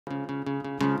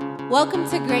Welcome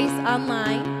to Grace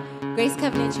Online. Grace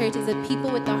Covenant Church is a people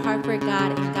with a heart for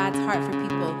God and God's heart for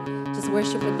people. Just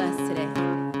worship with us today.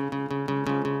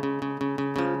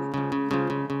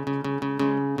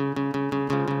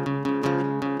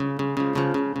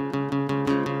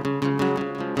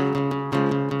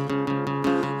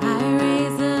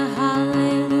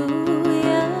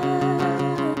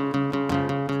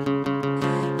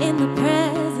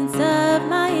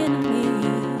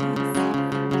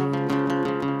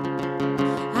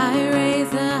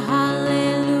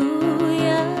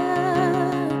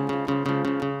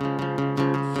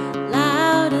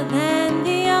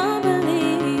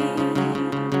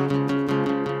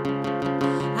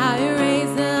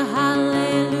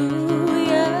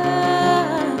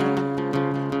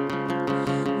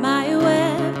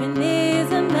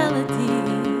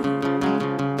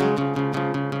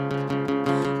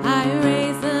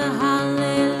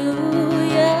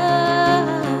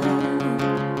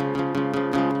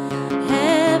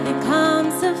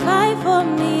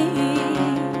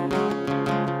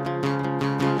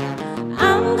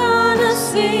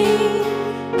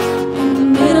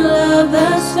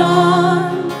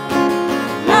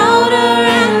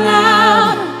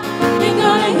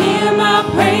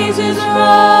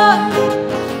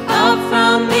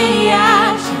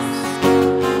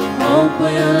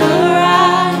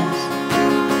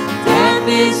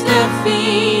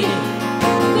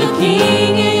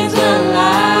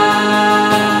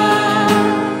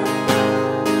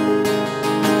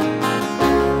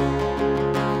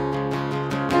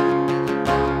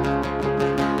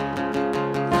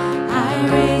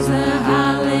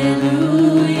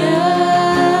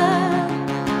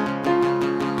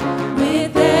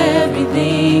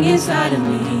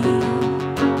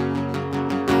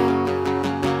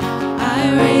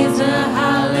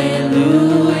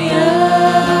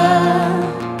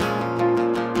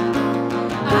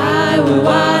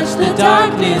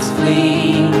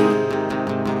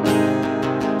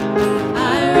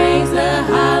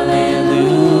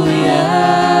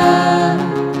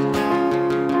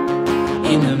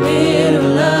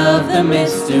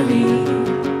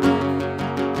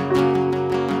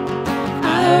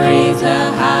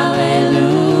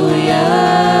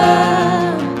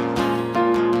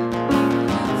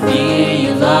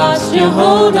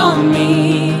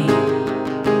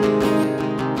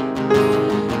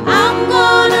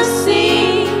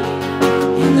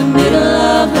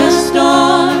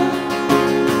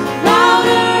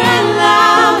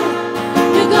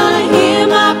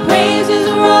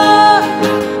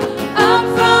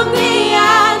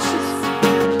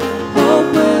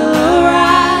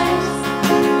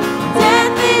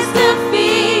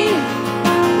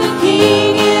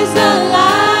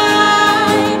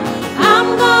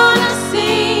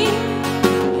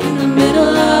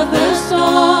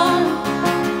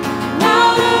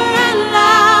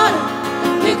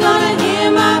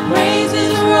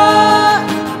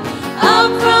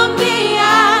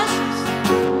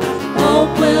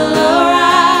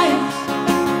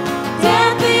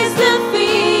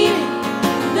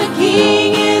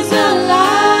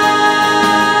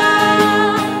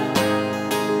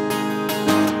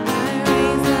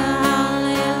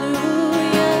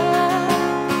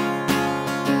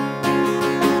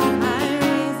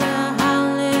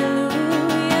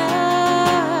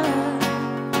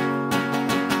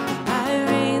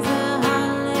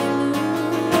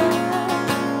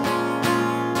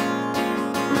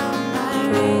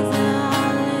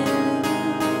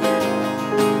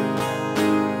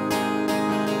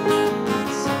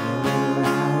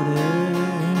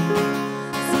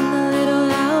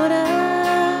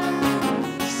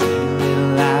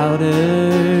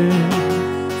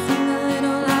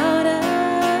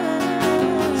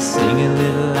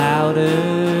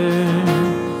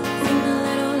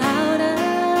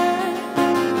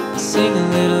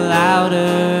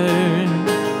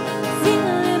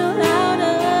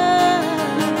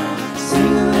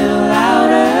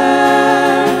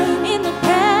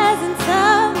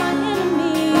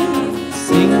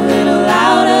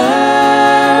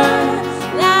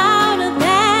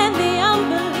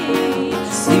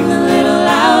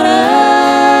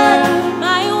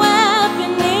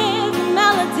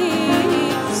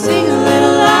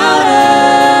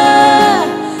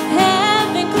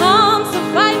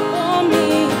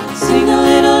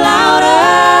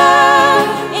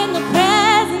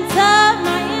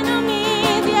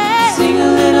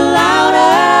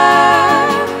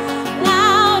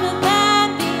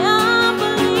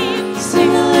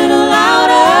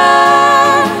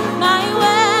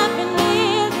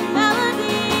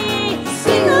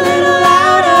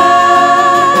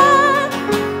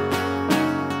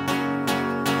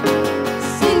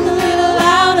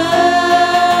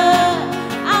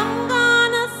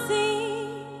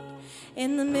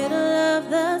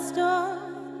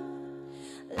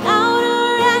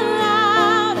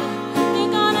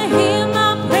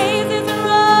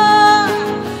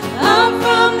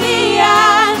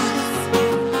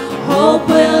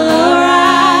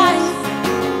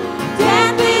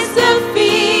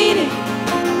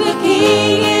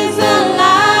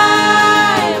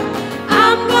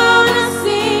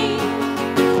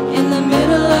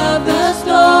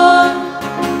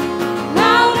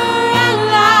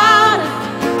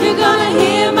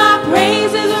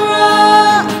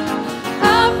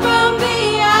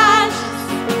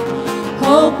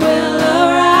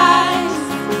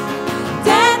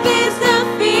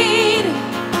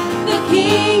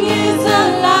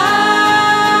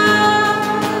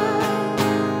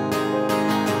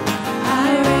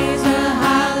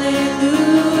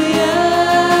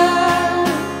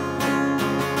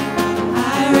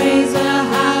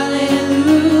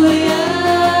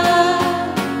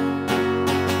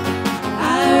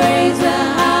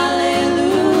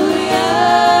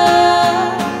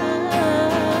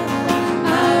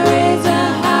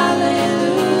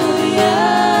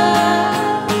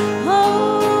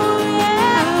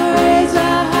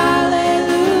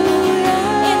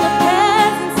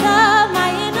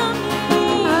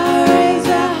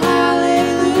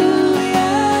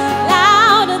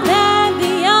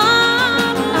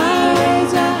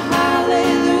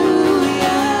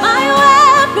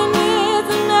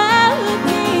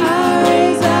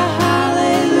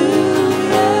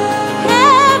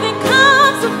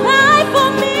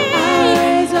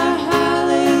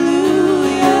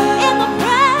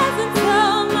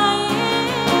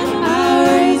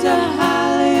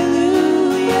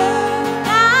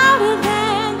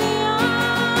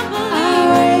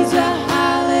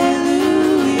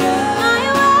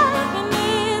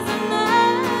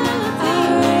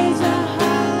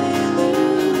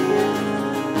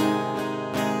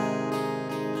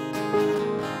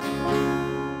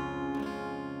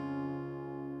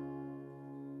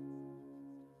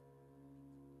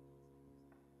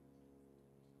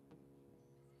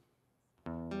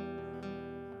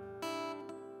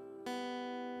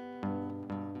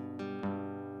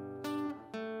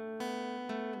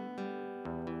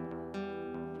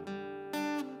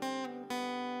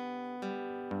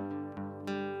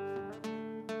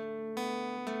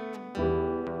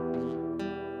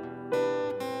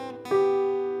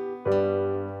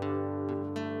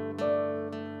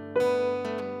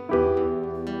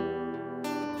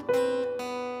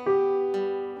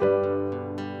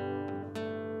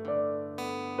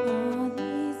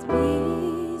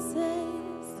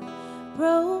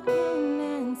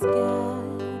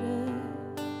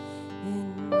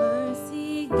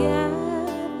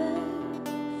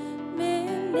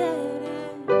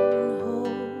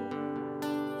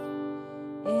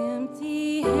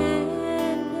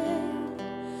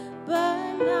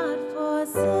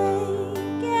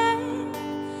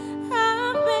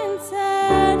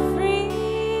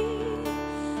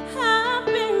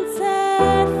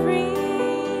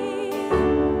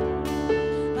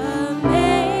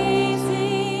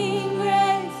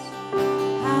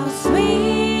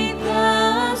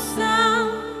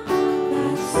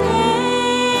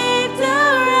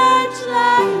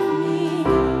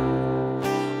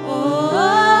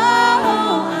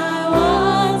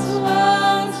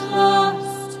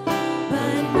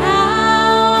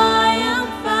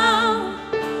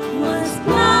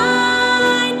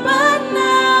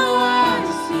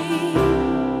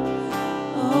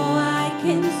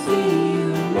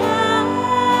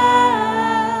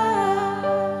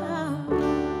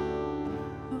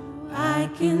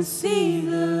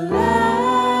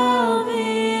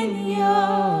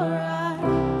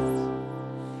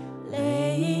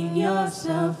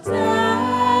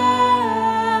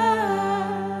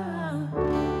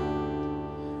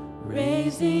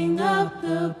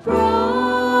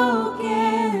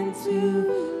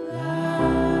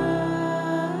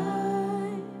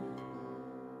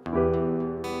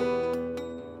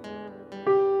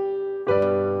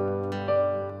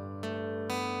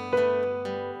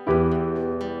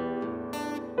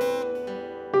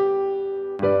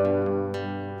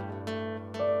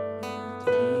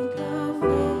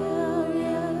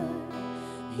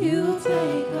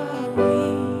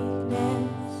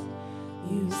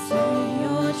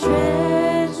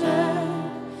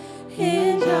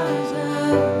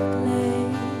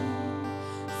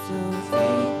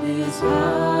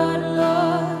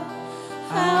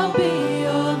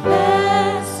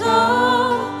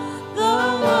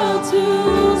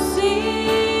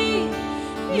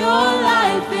 Your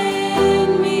life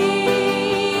in me.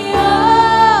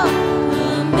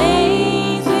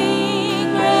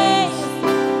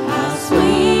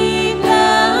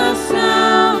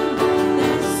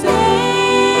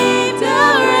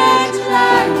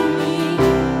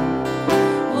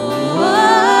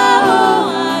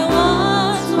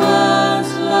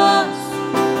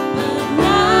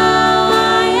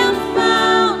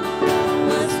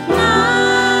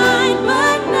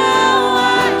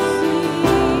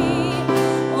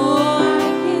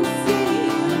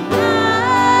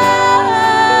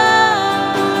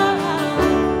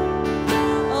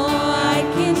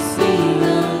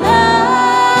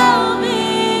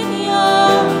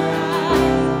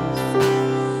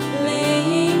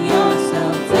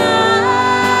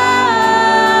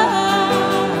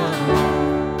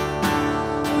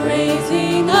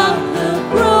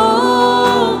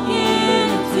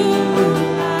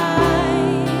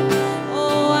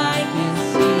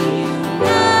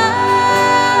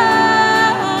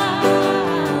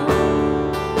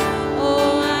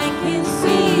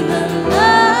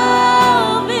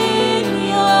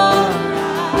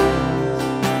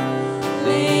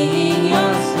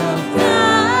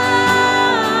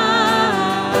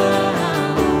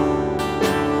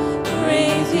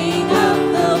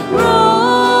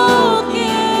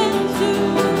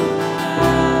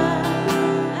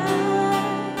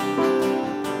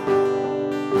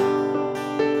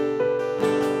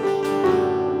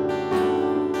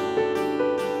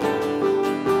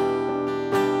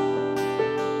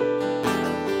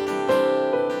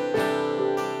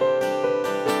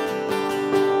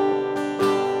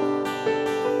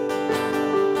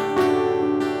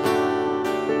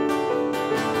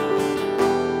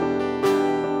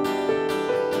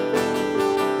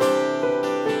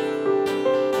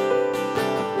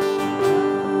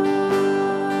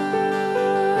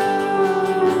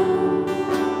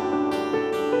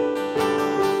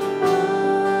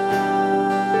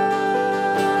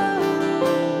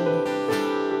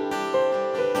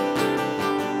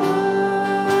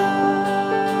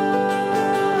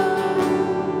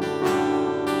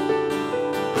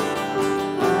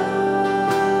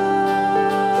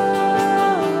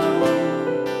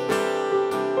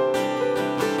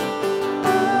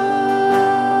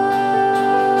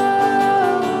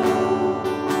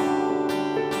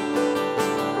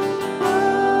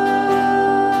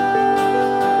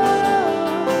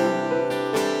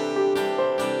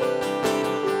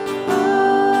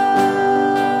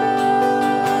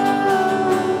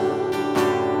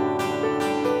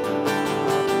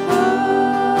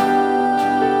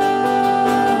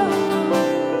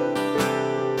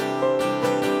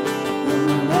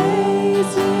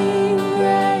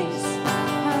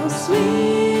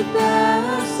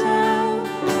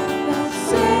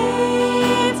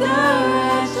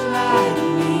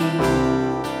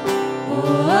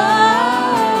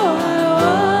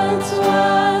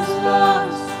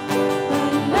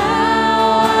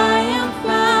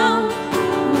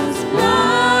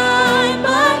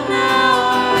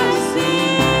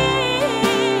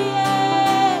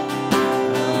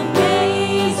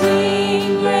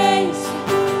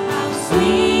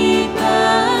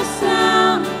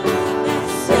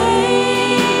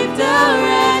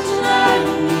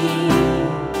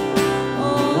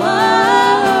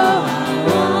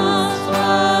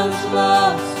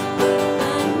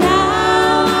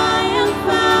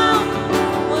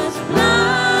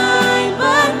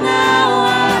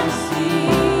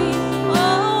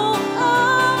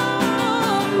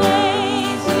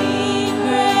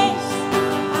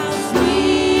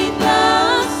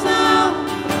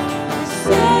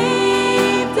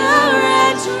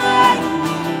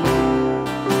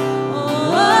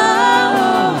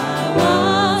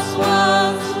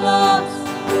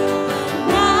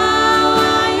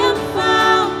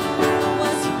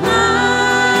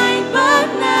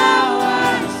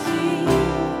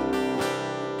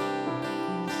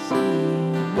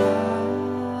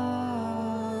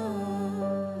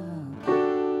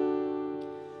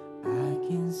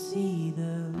 can see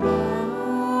the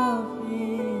love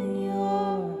in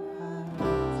your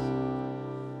eyes,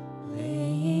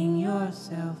 laying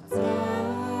yourself down,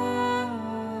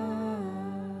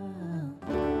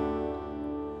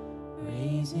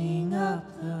 raising up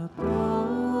the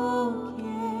broken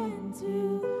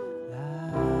to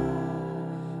life.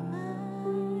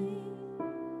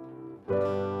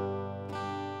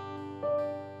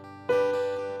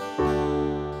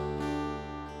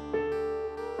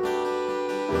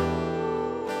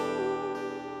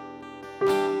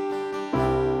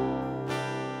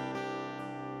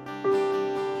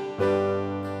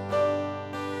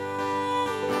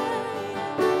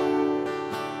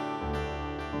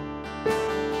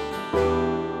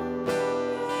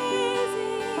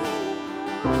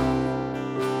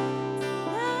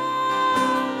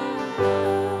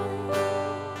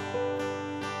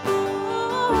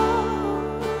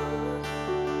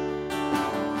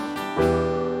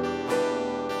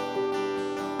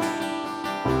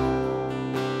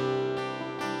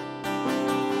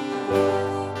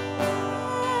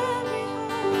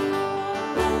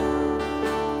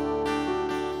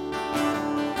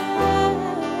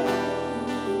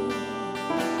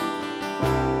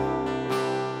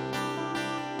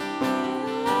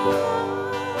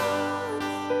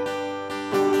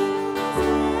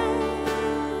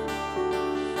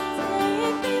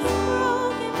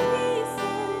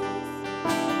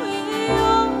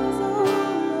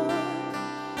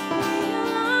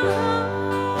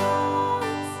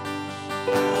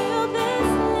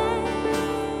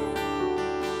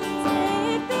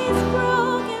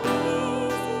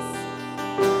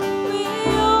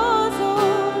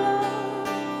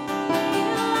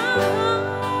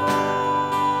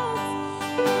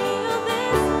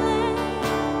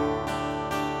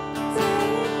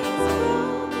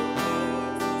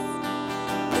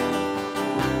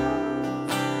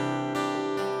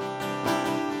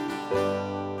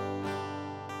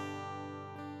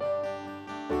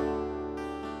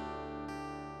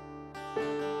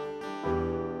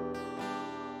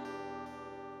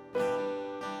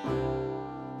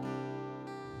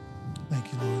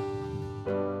 Thank you, Lord.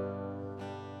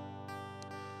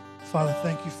 Father,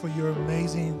 thank you for your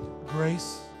amazing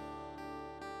grace.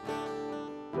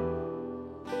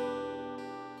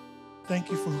 Thank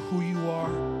you for who you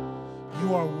are.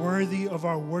 You are worthy of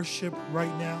our worship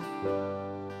right now.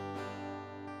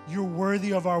 You're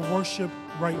worthy of our worship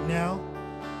right now.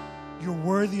 You're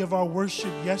worthy of our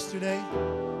worship yesterday.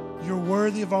 You're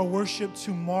worthy of our worship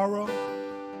tomorrow.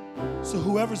 So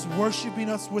whoever's worshiping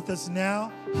us with us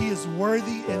now, he is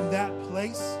worthy in that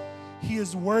place. He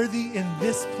is worthy in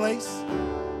this place.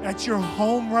 At your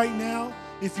home right now,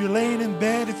 if you're laying in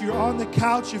bed, if you're on the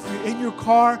couch, if you're in your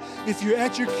car, if you're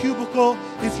at your cubicle,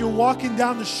 if you're walking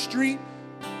down the street,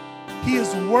 he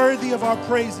is worthy of our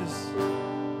praises.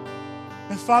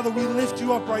 And Father, we lift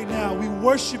you up right now. We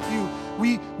worship you.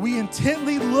 We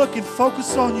intently look and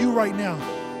focus on you right now.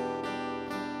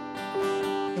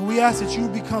 And we ask that you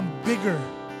become bigger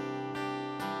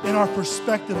in our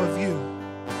perspective of you,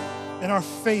 in our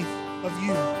faith of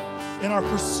you, in our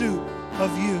pursuit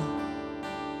of you.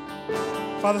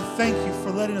 Father, thank you for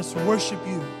letting us worship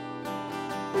you.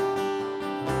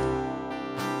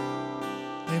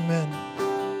 Amen.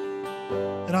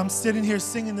 And I'm sitting here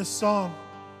singing this song.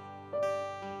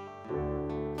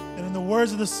 And in the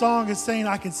words of the song, it's saying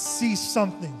I could see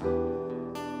something.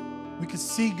 We could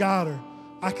see God, or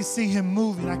I could see him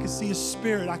moving. I could see his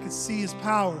spirit. I could see his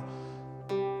power.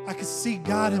 I could see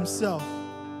God himself.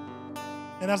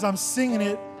 And as I'm singing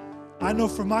it, I know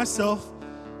for myself,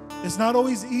 it's not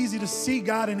always easy to see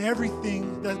God in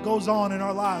everything that goes on in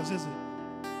our lives, is it?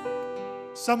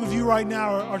 Some of you right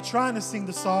now are trying to sing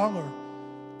the song, or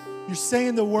you're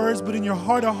saying the words, but in your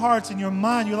heart of hearts, in your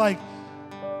mind, you're like,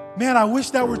 man, I wish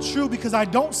that were true because I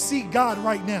don't see God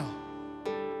right now.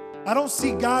 I don't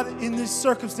see God in these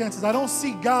circumstances. I don't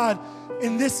see God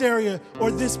in this area or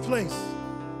this place.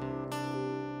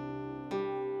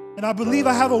 And I believe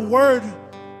I have a word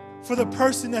for the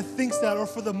person that thinks that, or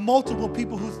for the multiple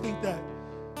people who think that.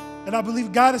 And I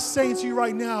believe God is saying to you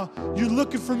right now, you're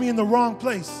looking for me in the wrong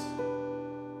place.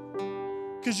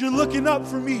 Because you're looking up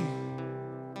for me.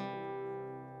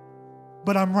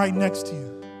 But I'm right next to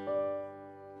you.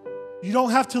 You don't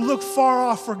have to look far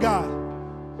off for God.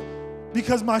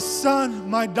 Because my son,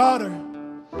 my daughter,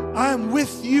 I am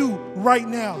with you right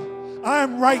now. I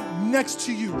am right next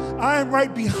to you. I am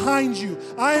right behind you.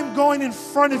 I am going in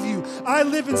front of you. I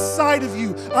live inside of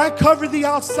you. I cover the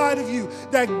outside of you.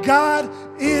 That God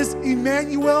is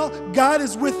Emmanuel. God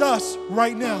is with us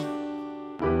right now.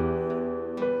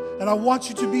 And I want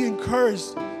you to be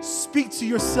encouraged speak to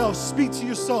yourself, speak to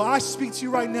your soul. I speak to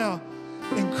you right now.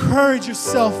 Encourage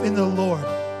yourself in the Lord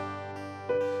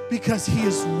because He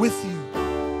is with you.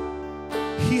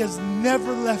 He has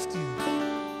never left you,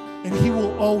 and He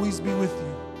will always be with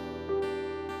you.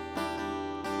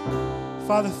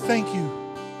 Father, thank you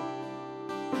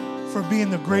for being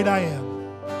the great I am,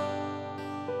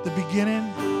 the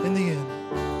beginning and the end.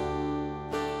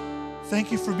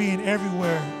 Thank you for being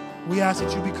everywhere. We ask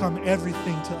that you become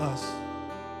everything to us.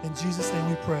 In Jesus' name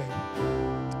we pray.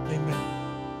 Amen.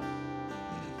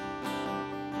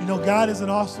 You know, God is an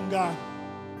awesome God.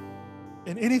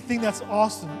 And anything that's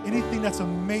awesome, anything that's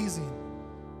amazing,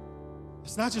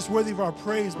 it's not just worthy of our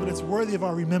praise, but it's worthy of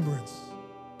our remembrance.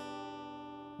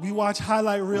 We watch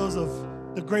highlight reels of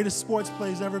the greatest sports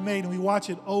plays ever made, and we watch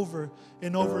it over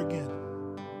and over again.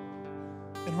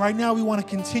 And right now we want to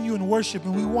continue in worship,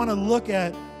 and we want to look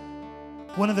at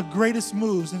one of the greatest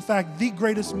moves, in fact, the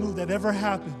greatest move that ever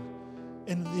happened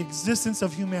in the existence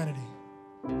of humanity.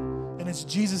 And it's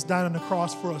Jesus died on the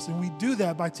cross for us. And we do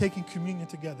that by taking communion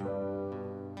together.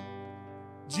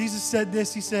 Jesus said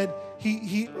this, he said,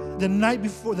 the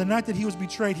night that he was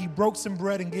betrayed, he broke some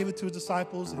bread and gave it to his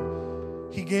disciples.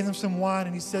 And he gave them some wine,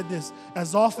 and he said this,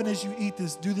 as often as you eat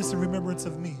this, do this in remembrance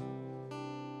of me.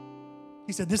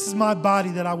 He said, this is my body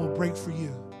that I will break for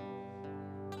you.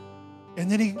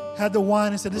 And then he had the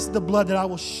wine and said, this is the blood that I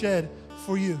will shed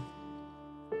for you.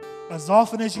 As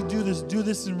often as you do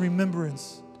this in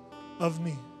remembrance of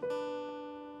me.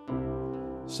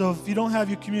 So if you don't have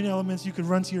your communion elements, you could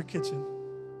run to your kitchen.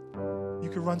 You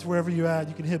could run to wherever you're at.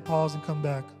 You can hit pause and come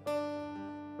back.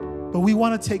 But we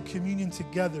want to take communion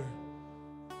together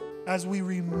as we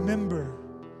remember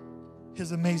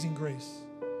His amazing grace.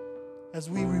 As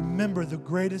we remember the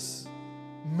greatest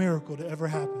miracle to ever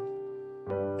happen.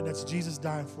 And that's Jesus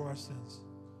dying for our sins.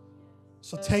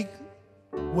 So take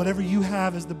whatever you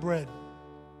have as the bread.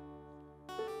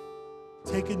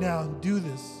 Take it now and do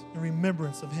this in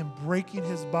remembrance of Him breaking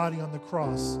His body on the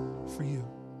cross for you.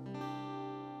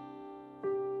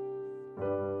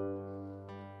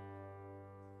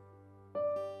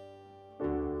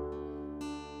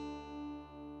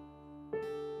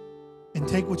 And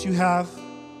take what you have,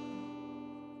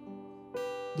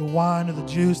 the wine or the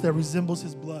juice that resembles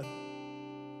His blood.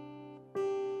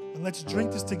 And let's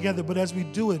drink this together, but as we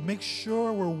do it, make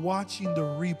sure we're watching the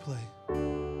replay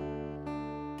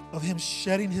of Him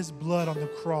shedding His blood on the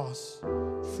cross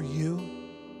for you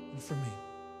and for me.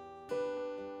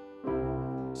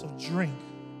 So drink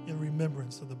in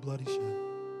remembrance of the blood He shed.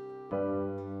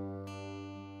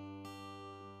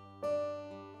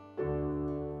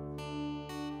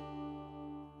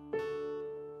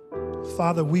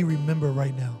 Father, we remember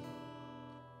right now.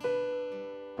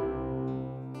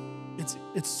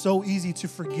 It's so easy to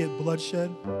forget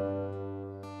bloodshed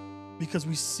because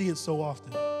we see it so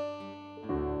often.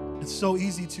 It's so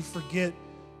easy to forget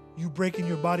you breaking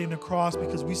your body on the cross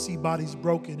because we see bodies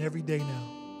broken every day now.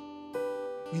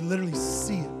 We literally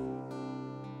see it.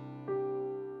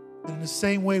 And in the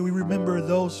same way, we remember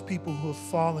those people who have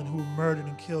fallen, who were murdered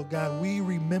and killed. God, we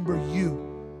remember you.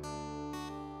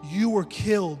 You were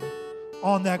killed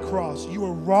on that cross. You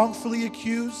were wrongfully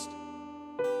accused.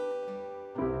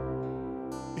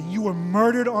 And you were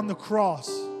murdered on the cross.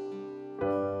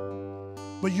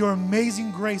 But your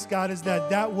amazing grace, God, is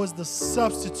that was the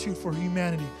substitute for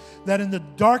humanity. That in the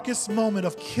darkest moment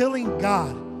of killing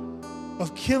God,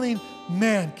 of killing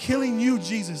man, killing you,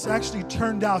 Jesus, actually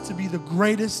turned out to be the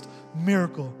greatest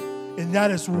miracle. And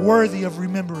that is worthy of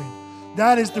remembering.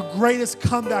 That is the greatest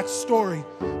comeback story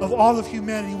of all of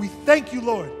humanity. We thank you,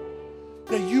 Lord,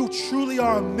 that you truly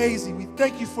are amazing. We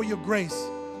thank you for your grace.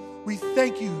 We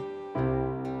thank you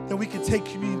that we can take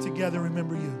communion together and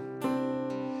remember you.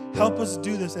 Help us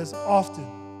do this as often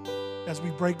as we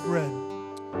break bread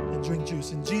and drink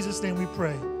juice. In Jesus' name we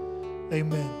pray.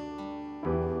 Amen.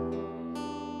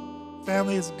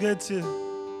 Family, it's good to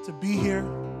be here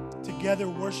together,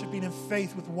 worshiping in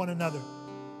faith with one another.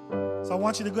 So I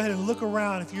want you to go ahead and look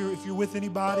around if you're with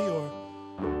anybody, or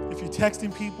if you're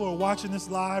texting people or watching this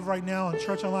live right now on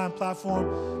Church Online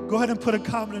platform. Go ahead and put a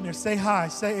comment in there. Say hi,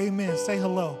 say amen, say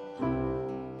hello.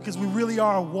 Because we really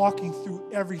are walking through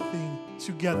everything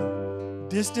together.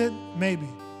 Distant, maybe,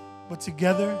 but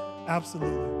together,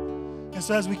 absolutely. And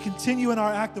so as we continue in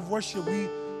our act of worship,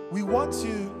 we want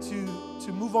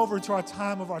to move over to our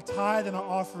time of our tithe and our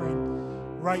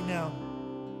offering right now.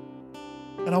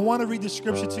 And I want to read the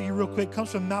scripture to you real quick. It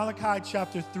comes from Malachi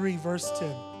chapter 3, verse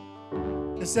 10.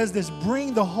 It says this,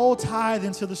 bring the whole tithe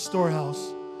into the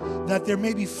storehouse, that there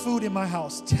may be food in my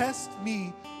house. Test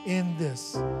me in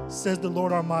this, says the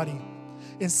Lord Almighty,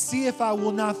 and see if I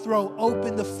will not throw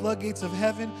open the floodgates of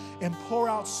heaven and pour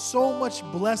out so much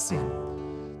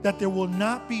blessing that there will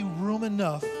not be room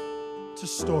enough to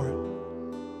store it.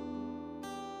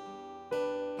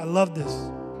 I love this.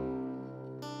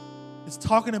 It's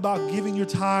talking about giving your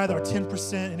tithe, our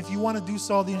 10%. And if you want to do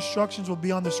so, the instructions will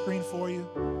be on the screen for you.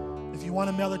 If you want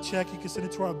to mail a check, you can send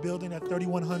it to our building at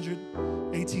 3100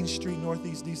 18th Street,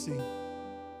 Northeast DC.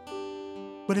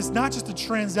 But it's not just a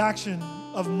transaction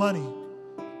of money.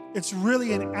 It's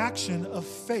really an action of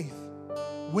faith.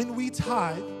 When we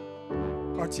tithe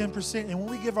our 10% and when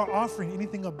we give our offering,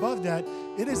 anything above that,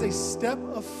 it is a step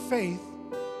of faith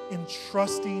in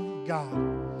trusting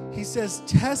God. He says,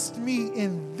 test me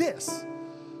in this.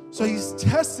 So he's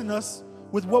testing us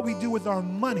with what we do with our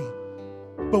money.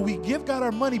 But we give God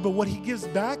our money, but what he gives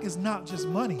back is not just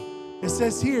money. It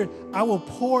says here, I will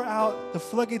pour out the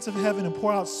floodgates of heaven and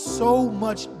pour out so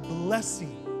much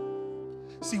blessing.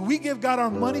 See, we give God our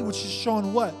money, which is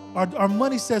showing what? Our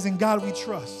money says, in God we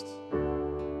trust.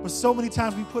 But so many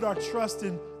times we put our trust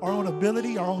in our own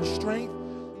ability, our own strength.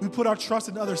 We put our trust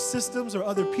in other systems or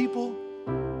other people.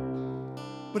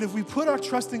 But if we put our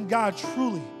trust in God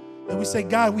truly, and we say,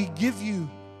 God, we give you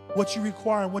what you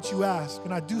require and what you ask,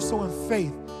 and I do so in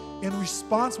faith, in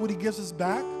response, what he gives us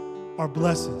back are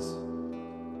blessings.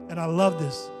 And I love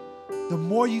this. The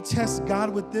more you test God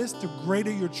with this, the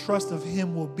greater your trust of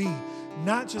him will be.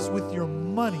 Not just with your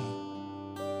money,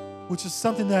 which is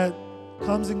something that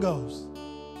comes and goes,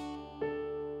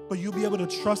 but you'll be able to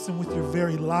trust him with your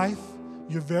very life,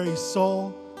 your very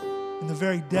soul, and the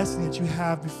very destiny that you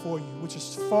have before you, which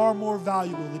is far more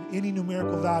valuable than any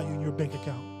numerical value in your bank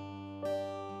account.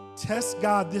 Test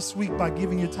God this week by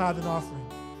giving your tithe and offering,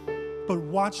 but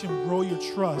watch him grow your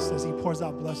trust as he pours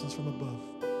out blessings from above.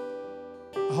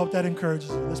 I hope that encourages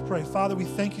you. Let's pray. Father, we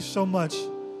thank you so much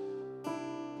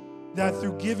that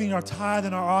through giving our tithe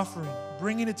and our offering,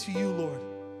 bringing it to you, Lord,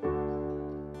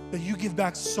 that you give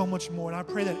back so much more. And I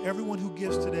pray that everyone who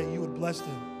gives today, you would bless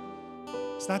them.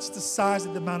 It's not just the size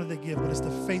of the amount that they give, but it's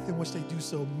the faith in which they do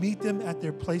so. Meet them at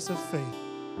their place of faith.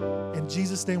 In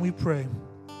Jesus' name we pray.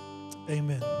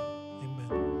 Amen.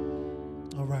 Amen.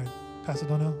 All right. Pastor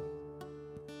Donnell.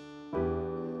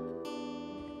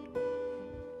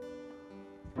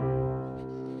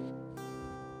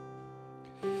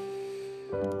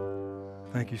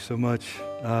 Thank you so much,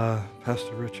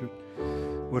 Pastor Richard.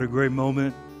 What a great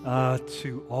moment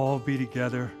to all be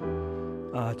together,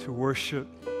 to worship.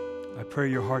 I pray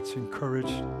your heart's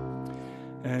encouraged.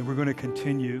 And we're going to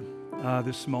continue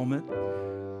this moment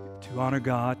to honor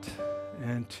God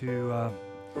and to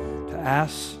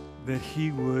ask that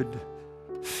he would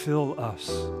fill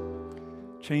us,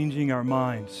 changing our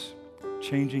minds,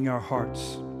 changing our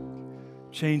hearts,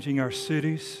 changing our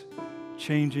cities,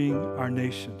 changing our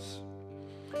nations.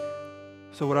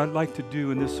 So what I'd like to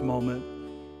do in this moment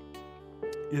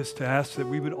is to ask that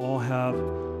we would all have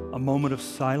a moment of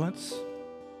silence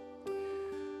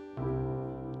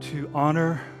to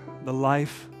honor the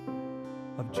life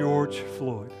of George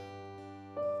Floyd.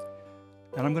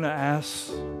 And I'm going to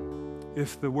ask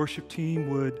if the worship team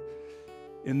would,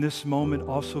 in this moment,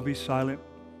 also be silent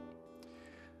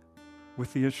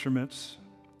with the instruments.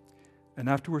 And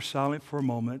after we're silent for a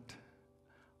moment,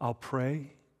 I'll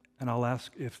pray, and I'll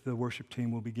ask if the worship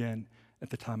team will begin at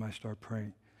the time I start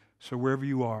praying. So wherever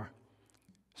you are,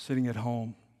 sitting at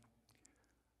home,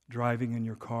 driving in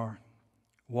your car,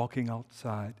 walking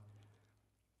outside,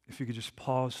 if you could just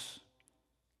pause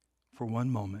for one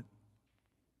moment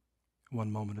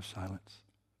of silence.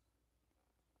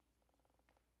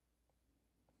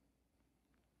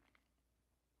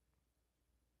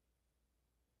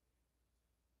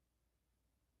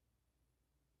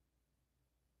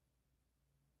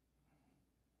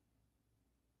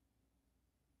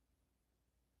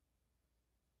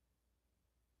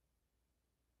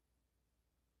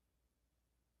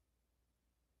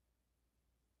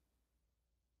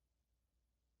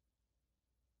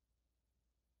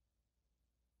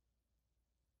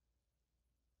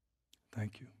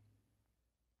 Thank you.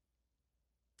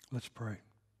 Let's pray.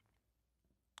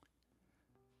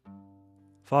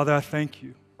 Father, I thank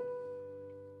you.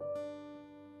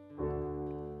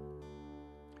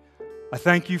 I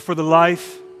thank you for the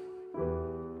life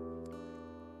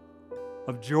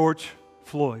of George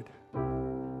Floyd.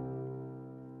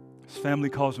 His family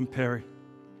calls him Perry.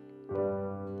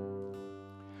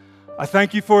 I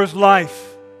thank you for his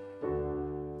life.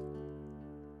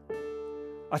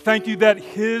 I thank you that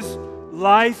his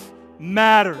life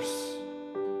matters.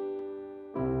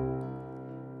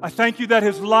 I thank you that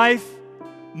his life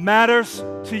matters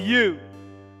to you.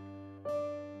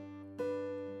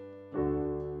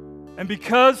 And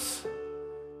because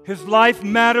His life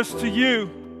matters to you.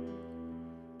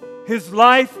 His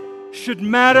life should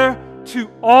matter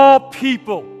to all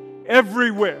people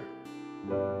everywhere.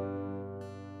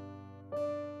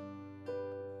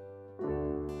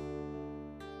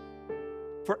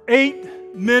 For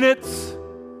 8 minutes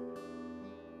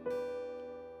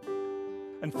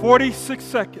and 46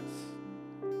 seconds,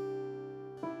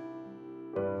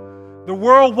 the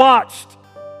world watched.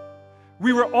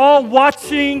 We were all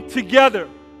watching together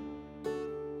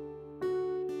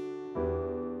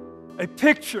a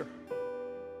picture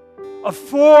of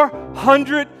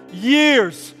 400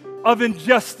 years of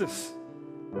injustice.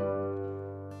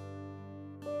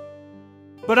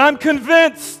 But I'm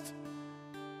convinced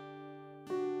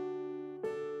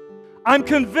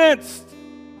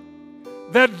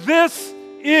that this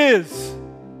is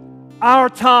our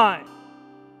time.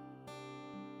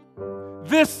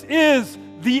 This is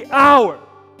the hour.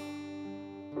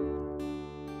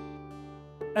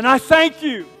 And I thank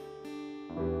you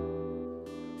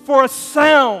for a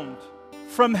sound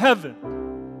from heaven.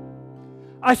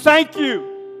 I thank you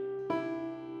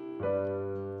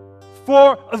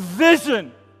for a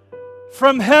vision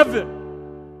from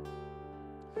heaven.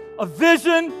 A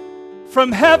vision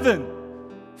from heaven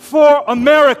for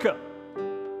America.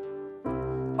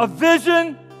 A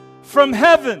vision from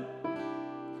heaven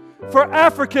for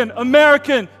African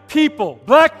American people,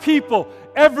 black people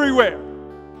everywhere.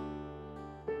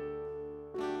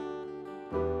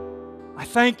 I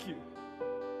thank you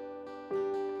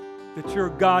that you're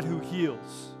a God who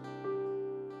heals.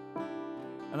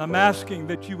 And I'm asking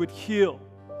that you would heal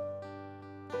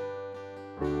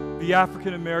the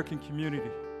African American community.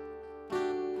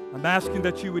 I'm asking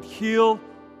that you would heal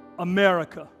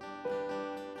America,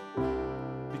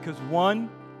 because one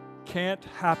can't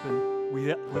happen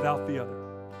without the other.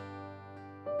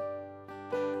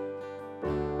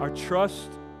 Our trust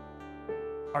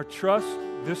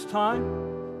this time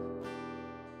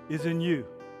is in you,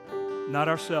 not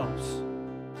ourselves.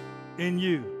 In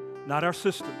you, not our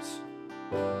systems.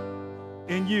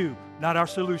 In you, not our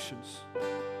solutions.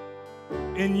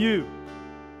 In you,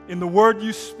 in the word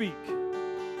you speak,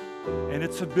 and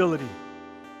its ability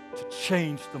to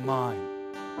change the mind,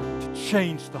 to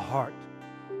change the heart,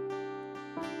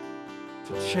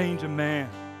 to change a man,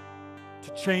 to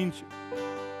change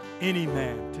any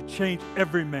man, to change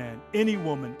every man, any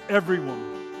woman, every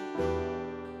woman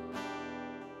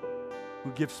who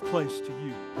gives place to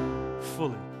you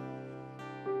fully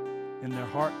in their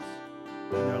hearts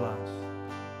and their lives.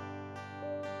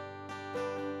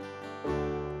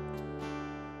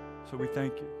 So we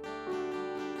thank you.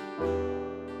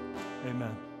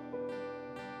 Amen.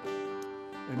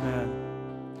 Amen.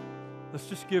 Let's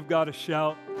just give God a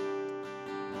shout.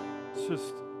 Let's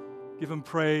just give Him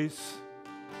praise.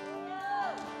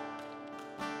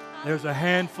 There's a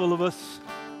handful of us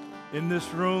in this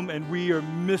room, and we are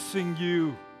missing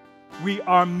you. We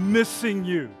are missing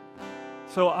you.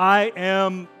 So I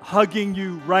am hugging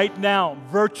you right now,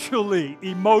 virtually,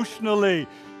 emotionally,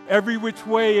 every which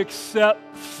way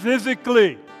except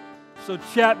physically. So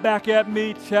chat back at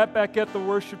me, chat back at the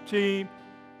worship team.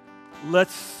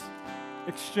 Let's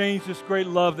exchange this great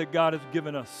love that God has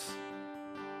given us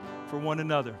for one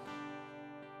another.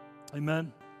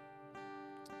 Amen.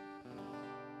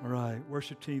 All right,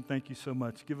 worship team, thank you so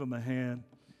much. Give them a hand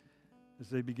as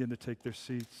they begin to take their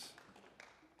seats.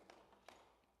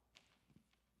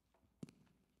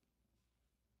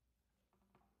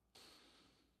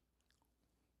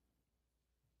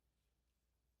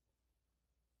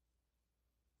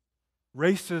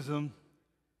 Racism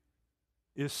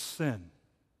is sin.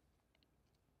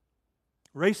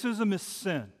 Racism is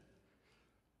sin.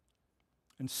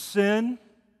 And sin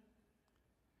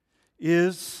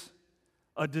is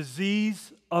a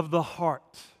disease of the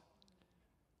heart.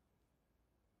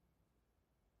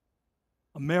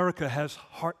 America has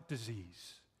heart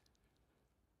disease.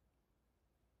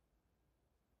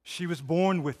 She was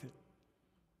born with it.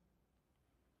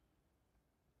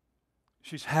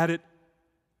 She's had it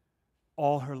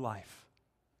all her life.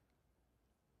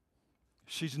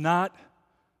 She's not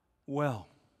well.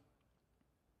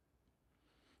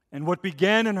 And what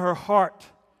began in her heart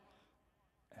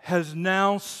has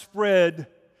now spread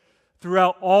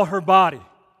throughout all her body.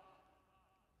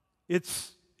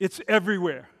 It's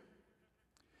everywhere.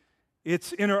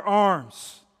 It's in her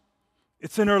arms.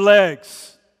 It's in her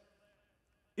legs.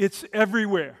 It's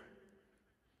everywhere.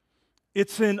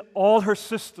 It's in all her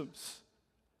systems.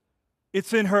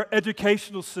 It's in her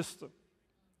educational system.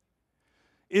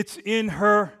 It's in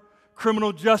her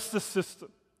criminal justice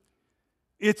system.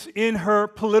 It's in her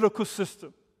political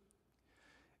system.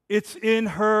 It's in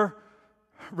her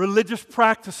religious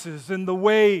practices and the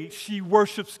way she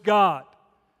worships God.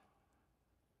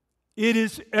 It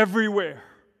is everywhere.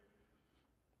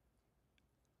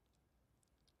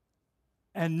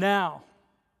 And now,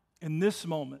 in this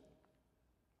moment,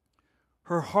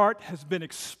 her heart has been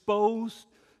exposed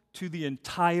to the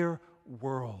entire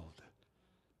world.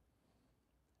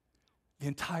 The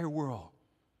entire world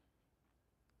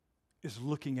is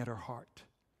looking at her heart.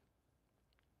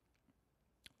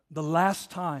 The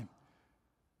last time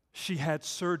she had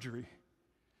surgery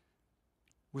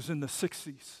was in the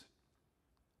 60s,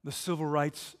 the civil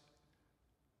rights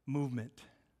movement.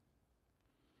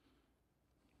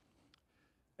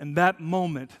 And that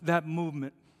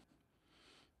movement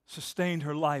sustained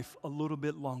her life a little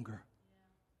bit longer.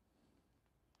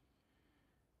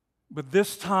 But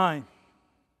this time,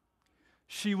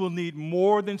 she will need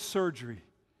more than surgery.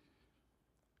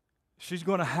 She's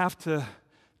going to have to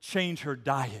change her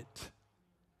diet.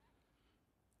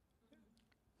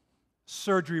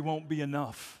 Surgery won't be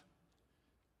enough.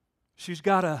 She's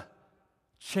got to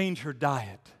change her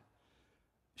diet.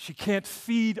 She can't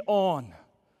feed on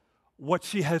what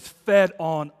she has fed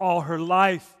on all her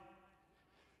life.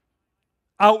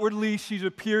 Outwardly, she's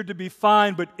appeared to be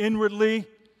fine, but inwardly,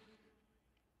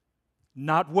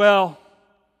 not well.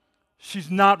 She's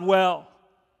not well.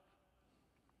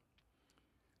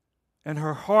 And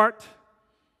her heart,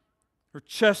 her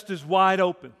chest is wide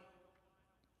open.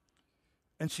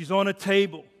 And she's on a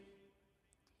table.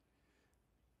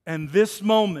 And this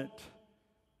moment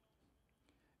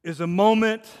is a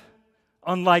moment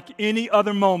unlike any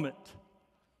other moment.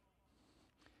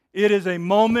 It is a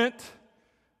moment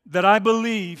that I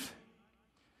believe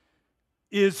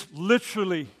is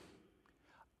literally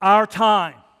our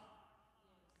time.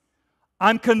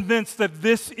 I'm convinced that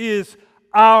this is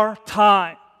our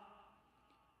time.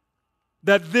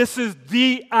 That this is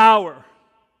the hour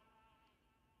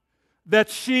that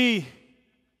she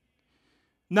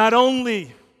not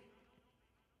only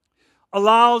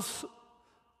allows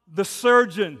the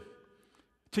surgeon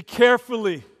to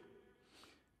carefully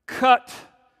cut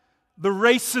the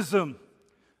racism,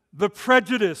 the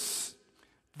prejudice,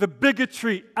 the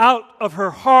bigotry out of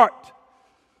her heart,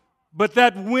 but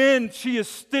that when she is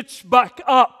stitched back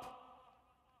up,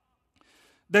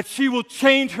 that she will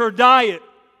change her diet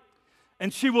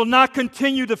and she will not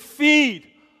continue to feed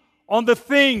on the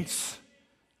things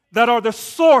that are the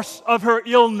source of her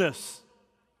illness.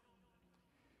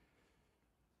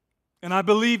 And I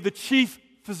believe the chief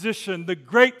physician, the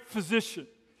great physician,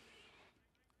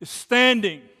 is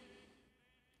standing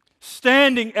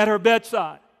at her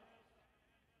bedside.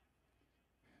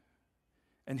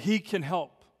 And he can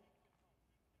help.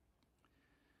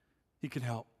 He can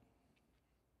help.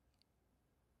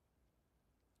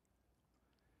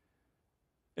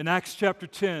 In Acts chapter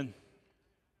 10,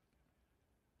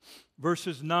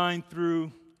 verses 9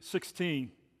 through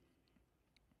 16,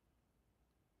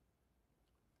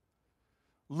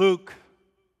 Luke,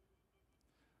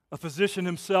 a physician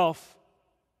himself,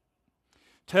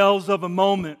 tells of a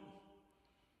moment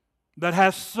that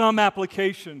has some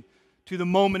application to the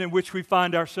moment in which we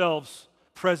find ourselves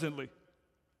presently.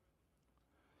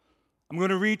 I'm going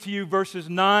to read to you verses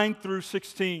 9 through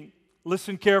 16.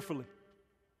 Listen carefully.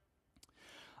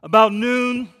 About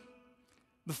noon,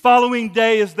 the following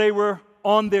day, as they were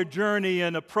on their journey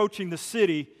and approaching the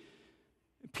city,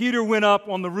 Peter went up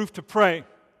on the roof to pray.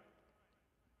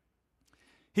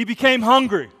 He became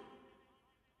hungry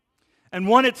and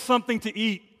wanted something to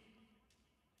eat.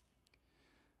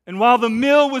 And while the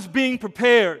meal was being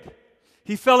prepared,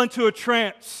 he fell into a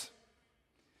trance.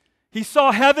 He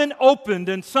saw heaven opened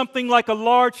and something like a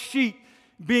large sheet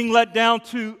being let down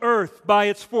to earth by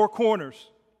its four corners.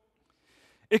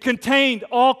 It contained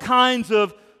all kinds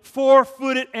of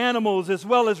four-footed animals as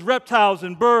well as reptiles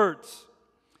and birds.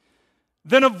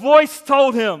 Then a voice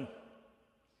told him,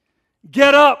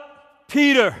 "Get up,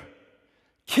 Peter,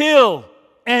 kill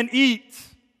and eat."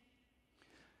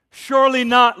 "Surely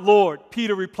not, Lord,"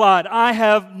 Peter replied. "I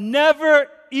have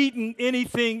never eaten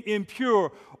anything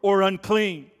impure or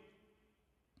unclean."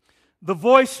 The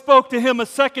voice spoke to him a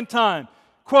second time,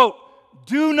 quote,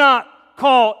 "Do not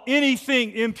call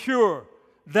anything impure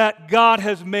that God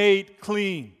has made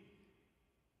clean,"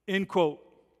 end quote.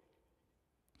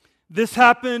 This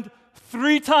happened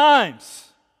 3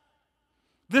 times.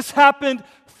 This happened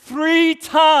 3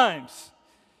 times.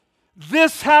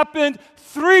 This happened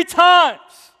 3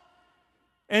 times.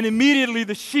 And immediately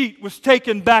the sheet was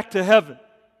taken back to heaven.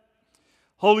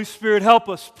 Holy Spirit, help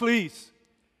us, please.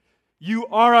 You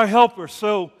are our helper,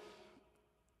 so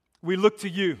we look to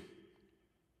you,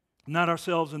 not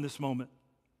ourselves in this moment.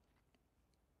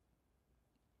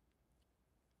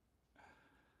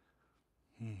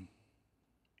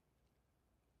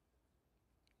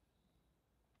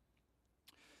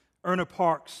 Erna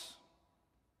Parks.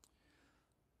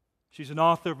 She's an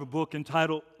author of a book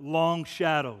entitled Long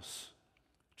Shadows,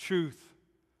 Truth,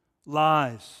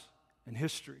 Lies, and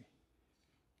History.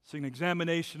 It's an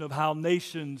examination of how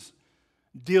nations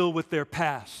deal with their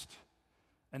past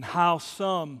and how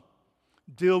some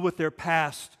deal with their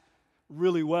past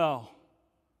really well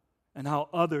and how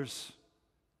others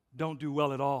don't do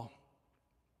well at all.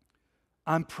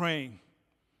 I'm praying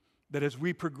that as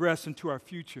we progress into our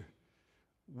future,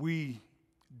 we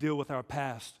deal with our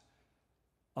past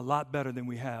a lot better than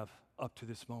we have up to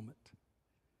this moment.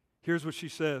 Here's what she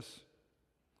says.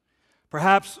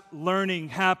 Perhaps learning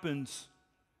happens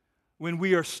when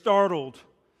we are startled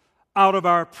out of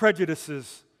our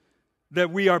prejudices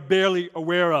that we are barely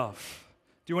aware of.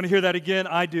 Do you want to hear that again?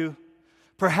 I do.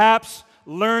 Perhaps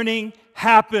learning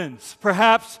happens.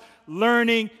 Perhaps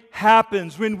learning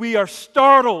happens when we are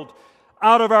startled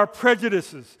out of our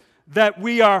prejudices that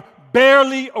we are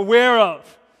barely aware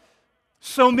of.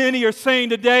 So many are saying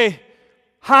today,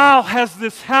 how has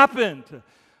this happened?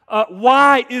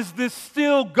 Why is this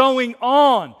still going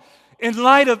on? In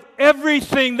light of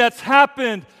everything that's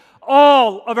happened,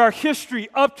 all of our history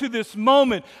up to this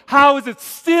moment, how is it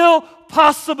still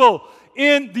possible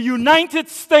in the United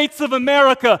States of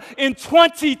America in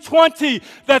 2020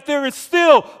 that there is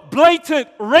still blatant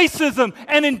racism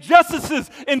and injustices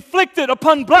inflicted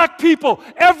upon black people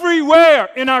everywhere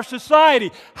in our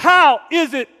society? How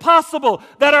is it possible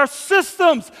that our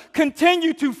systems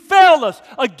continue to fail us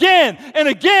again and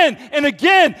again and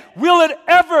again? Will it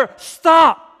ever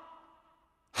stop?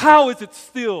 How is it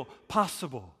still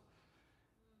possible?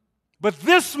 But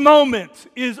this moment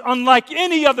is unlike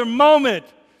any other moment.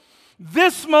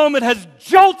 This moment has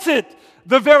jolted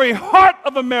the very heart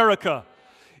of America.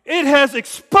 It has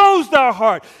exposed our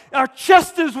heart. Our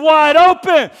chest is wide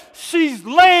open. She's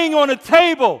laying on a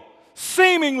table,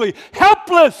 seemingly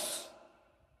helpless.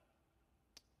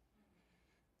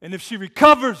 And if she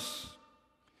recovers,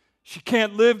 she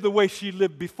can't live the way she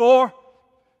lived before.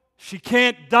 She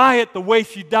can't diet the way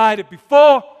she dieted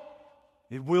before.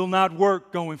 It will not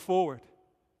work going forward.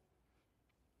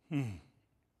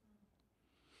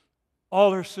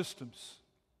 All her systems.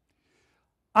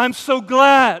 I'm so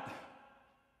glad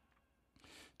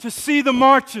to see the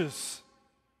marches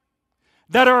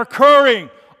that are occurring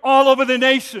all over the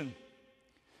nation.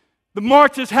 The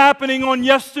marches happening on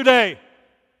yesterday,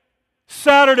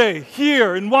 Saturday,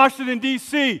 here in Washington,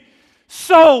 D.C.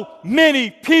 So many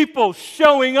people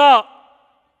showing up.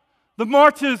 The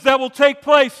marches that will take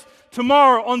place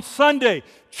tomorrow on Sunday,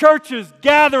 churches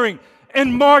gathering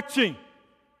and marching.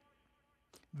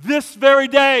 This very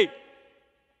day,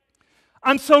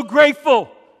 I'm so grateful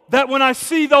that when I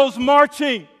see those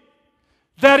marching,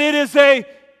 that it is a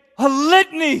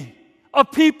litany of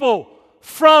people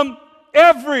from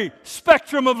every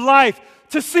spectrum of life,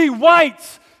 to see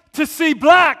whites, to see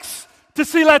blacks, to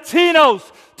see Latinos,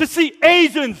 to see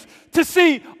Asians, to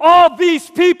see all these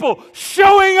people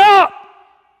showing up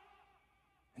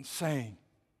and saying,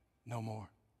 no more.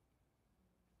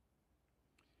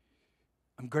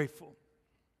 I'm grateful.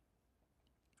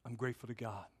 I'm grateful to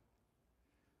God.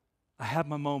 I have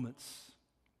my moments,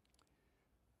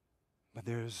 but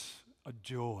there's a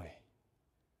joy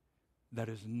that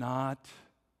does not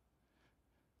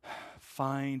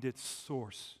find its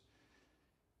source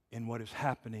in what is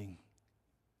happening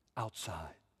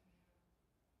outside.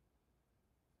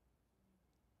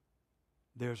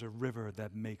 There's a river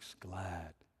that makes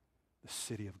glad the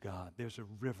city of God. There's a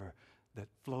river that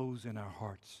flows in our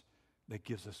hearts that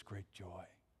gives us great joy.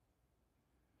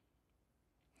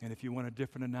 And if you want a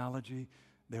different analogy,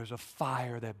 there's a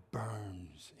fire that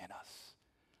burns in us.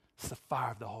 It's the fire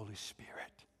of the Holy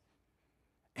Spirit.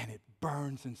 And it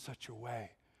burns in such a way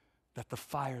that the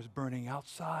fires burning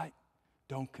outside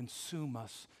don't consume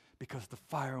us, because the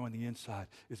fire on the inside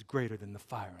is greater than the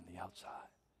fire on the outside.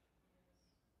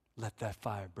 Let that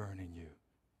fire burn in you.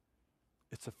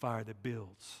 It's a fire that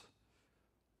builds,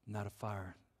 not a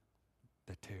fire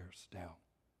that tears down.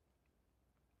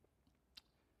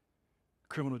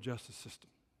 Criminal justice system.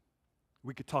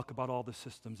 We could talk about all the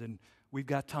systems, and we've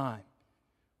got time.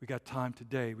 We got time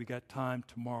today. We got time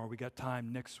tomorrow. We got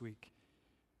time next week.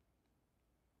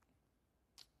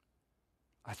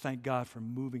 I thank God for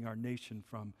moving our nation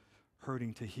from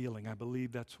hurting to healing. I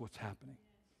believe that's what's happening.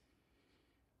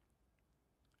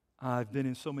 I've been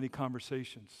in so many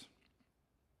conversations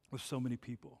with so many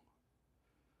people.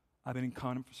 I've been in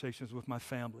conversations with my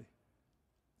family,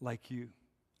 like you.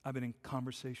 I've been in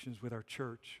conversations with our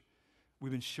church.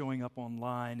 We've been showing up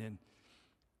online and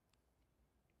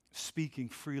speaking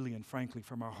freely and frankly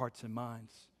from our hearts and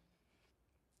minds.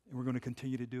 And we're going to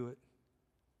continue to do it.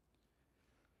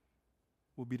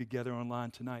 We'll be together online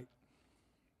tonight,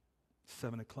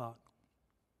 7 o'clock.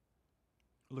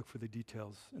 Look for the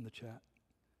details in the chat.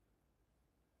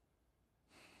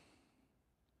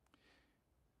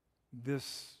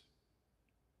 This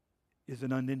is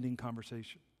an unending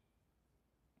conversation.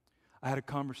 I had a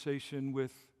conversation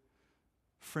with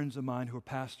friends of mine who are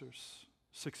pastors.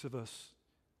 6 of us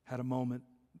had a moment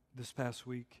this past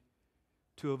week.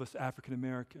 2 of us African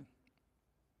American.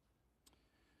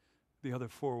 The other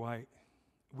 4 white.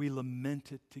 We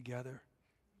lamented together.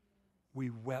 We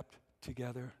wept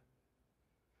together.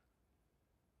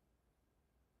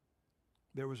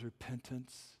 There was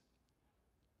repentance.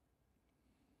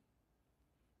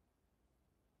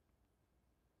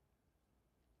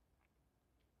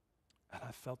 And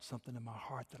I felt something in my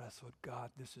heart that I said, God,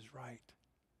 this is right.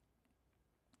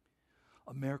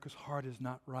 America's heart is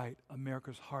not right.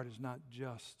 America's heart is not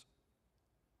just.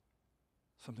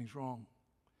 Something's wrong.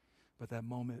 But that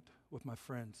moment with my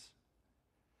friends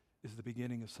is the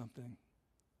beginning of something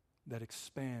that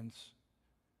expands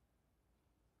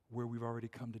where we've already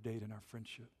come to date in our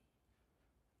friendship.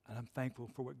 And I'm thankful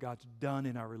for what God's done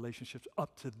in our relationships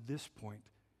up to this point,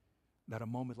 that a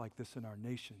moment like this in our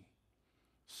nation,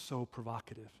 so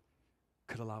provocative,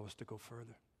 could allow us to go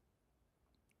further.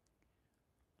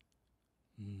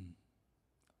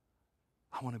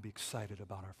 I want to be excited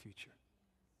about our future.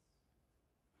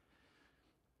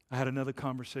 I had another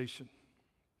conversation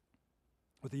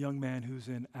with a young man who's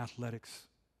in athletics.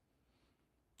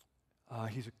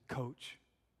 He's a coach.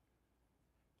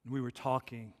 And we were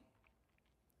talking,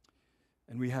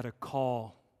 and we had a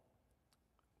call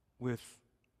with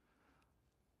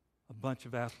a bunch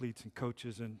of athletes and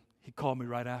coaches, and he called me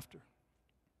right after.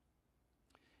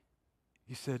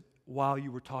 He said, while you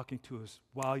were talking to us,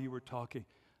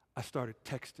 I started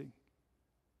texting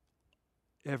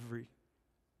every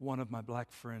one of my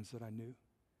black friends that I knew,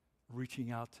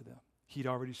 reaching out to them. He'd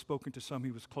already spoken to some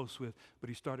he was close with, but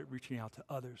he started reaching out to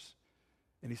others.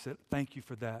 And he said, thank you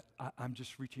for that. I'm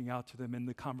just reaching out to them. And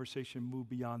the conversation moved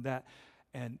beyond that.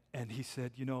 And he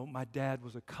said, you know, my dad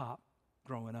was a cop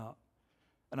growing up.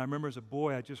 And I remember as a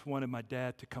boy, I just wanted my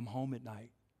dad to come home at night.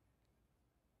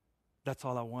 That's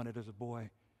all I wanted as a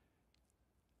boy.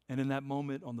 And in that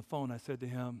moment on the phone, I said to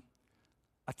him,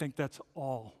 I think that's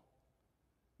all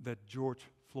that George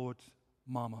Floyd's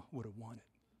mama would have wanted,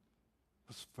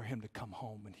 was for him to come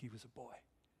home when he was a boy.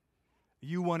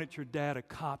 You wanted your dad, a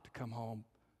cop, to come home.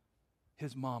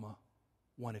 His mama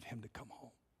wanted him to come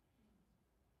home.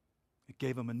 It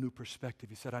gave him a new perspective.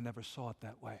 He said, I never saw it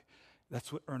that way.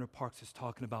 That's what Erna Parks is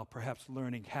talking about. Perhaps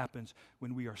learning happens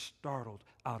when we are startled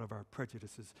out of our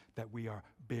prejudices that we are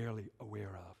barely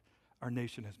aware of. Our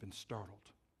nation has been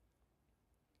startled.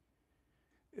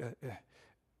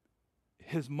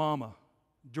 His mama,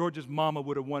 George's mama,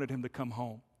 would have wanted him to come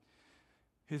home.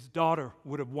 His daughter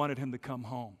would have wanted him to come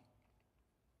home.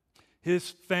 His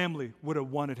family would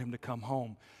have wanted him to come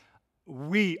home.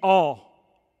 We all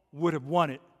would have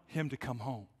wanted him to come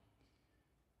home.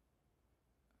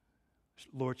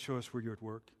 Lord, show us where you're at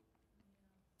work.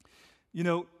 You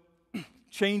know,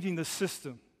 changing the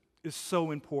system is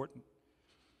so important.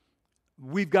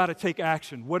 We've got to take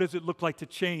action. What does it look like to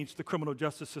change the criminal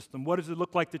justice system? What does it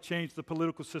look like to change the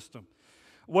political system?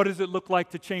 What does it look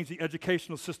like to change the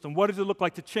educational system? What does it look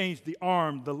like to change the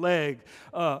arm, the leg,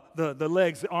 the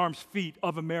legs, the arms, feet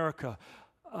of America?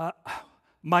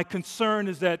 My concern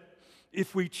is that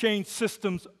if we change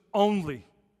systems only,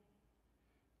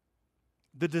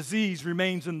 the disease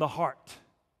remains in the heart.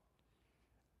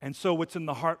 And so what's in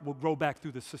the heart will grow back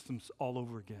through the systems all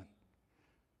over again.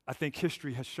 I think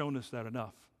history has shown us that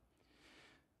enough.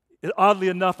 Oddly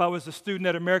enough, I was a student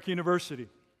at American University.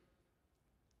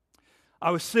 I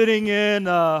was sitting in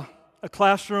a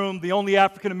classroom, the only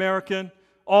African American,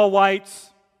 all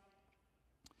whites,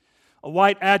 a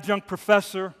white adjunct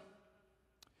professor.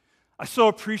 I so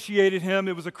appreciated him.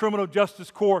 It was a criminal justice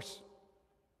course.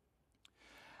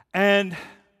 And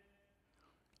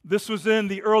this was in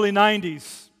the early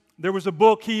 90s. There was a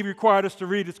book he required us to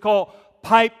read. It's called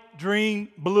Pipe Dream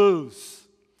Blues.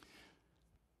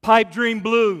 Pipe Dream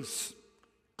Blues.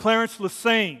 Clarence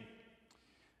Lassane.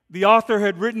 The author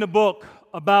had written a book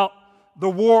about the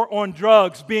war on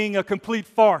drugs being a complete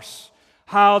farce.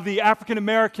 How the African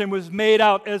American was made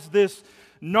out as this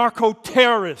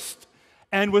narco-terrorist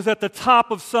and was at the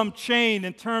top of some chain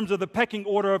in terms of the pecking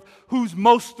order of who's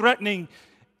most threatening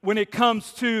when it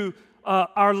comes to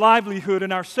our livelihood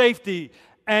and our safety.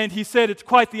 And he said it's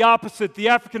quite the opposite. The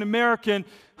African American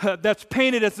that's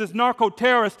painted as this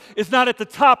narco-terrorist is not at the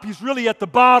top, he's really at the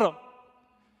bottom.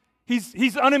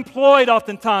 He's unemployed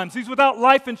oftentimes. He's without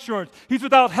life insurance. He's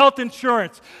without health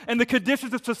insurance. And the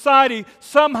conditions of society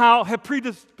somehow have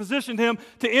predispositioned him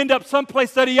to end up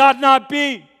someplace that he ought not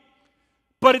be.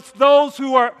 But it's those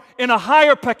who are in a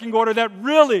higher pecking order that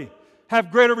really have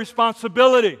greater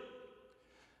responsibility.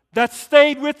 That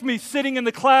stayed with me sitting in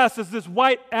the class as this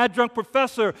white adjunct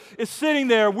professor is sitting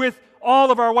there with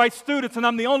all of our white students, and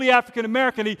I'm the only African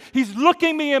American. He's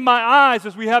looking me in my eyes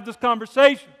as we have this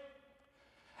conversation.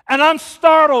 And I'm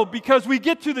startled because we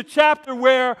get to the chapter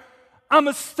where I'm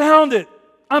astounded.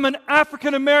 I'm an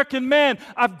African American man.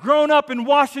 I've grown up in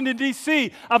Washington,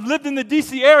 D.C. I've lived in the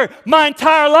D.C. area my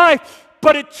entire life,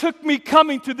 but it took me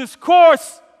coming to this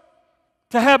course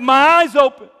to have my eyes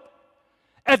open.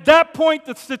 At that point,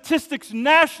 the statistics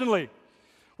nationally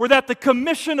were that the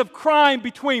commission of crime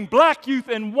between black youth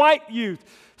and white youth,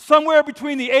 somewhere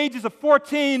between the ages of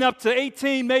 14 up to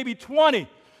 18, maybe 20,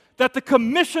 that the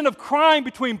commission of crime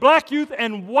between black youth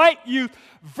and white youth,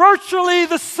 virtually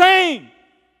the same.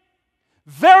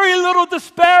 Very little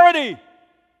disparity.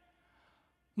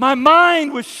 My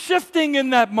mind was shifting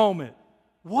in that moment.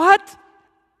 What?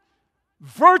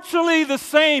 Virtually the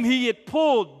same. He had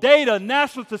pulled data,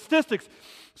 national statistics.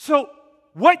 So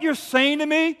what you're saying to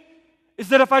me is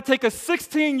that if I take a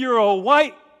 16-year-old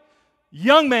white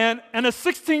young man and a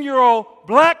 16-year-old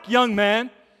black young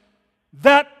man,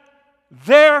 that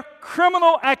their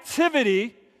criminal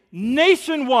activity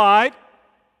nationwide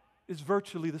is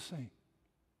virtually the same.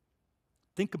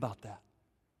 Think about that.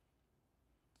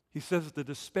 He says that the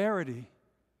disparity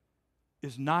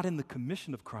is not in the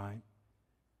commission of crime,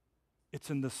 it's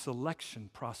in the selection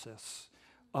process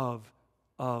of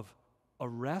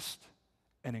arrest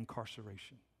and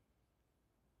incarceration.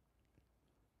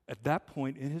 At that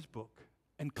point in his book,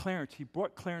 and Clarence, he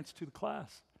brought Clarence to the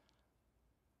class.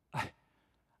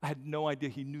 I had no idea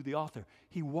he knew the author.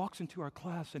 He walks into our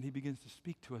class and he begins to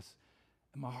speak to us.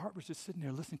 And my heart was just sitting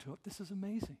there listening to it. This is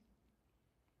amazing.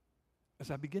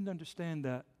 As I begin to understand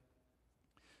that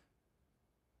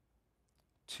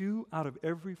 2 out of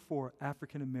every 4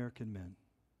 African American men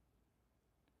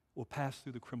will pass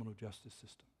through the criminal justice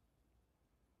system.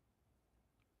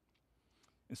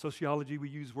 In sociology, we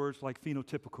use words like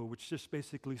phenotypical, which just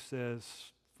basically says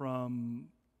from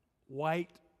white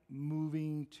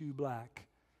moving to black.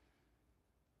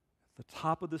 At the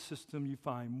top of the system, you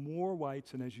find more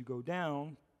whites, and as you go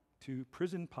down to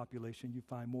prison population, you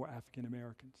find more African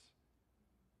Americans.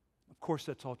 Of course,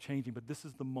 that's all changing, but this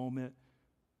is the moment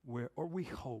where, or we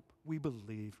hope, we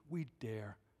believe, we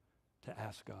dare to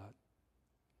ask God.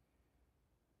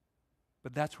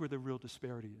 But that's where the real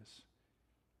disparity is.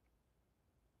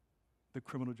 The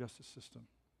criminal justice system.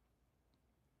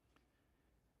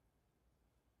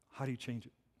 How do you change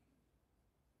it?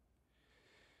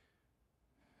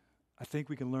 I think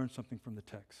we can learn something from the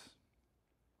text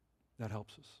that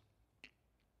helps us.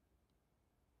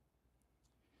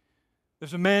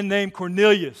 There's a man named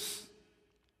Cornelius.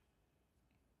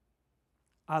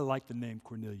 I like the name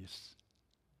Cornelius.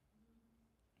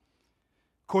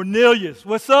 Cornelius,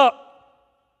 what's up?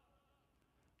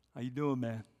 How you doing,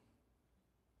 man?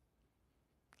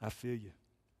 I feel you.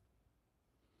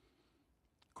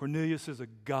 Cornelius is a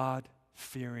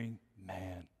God-fearing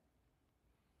man.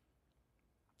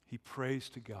 He prays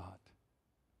to God.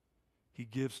 He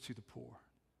gives to the poor.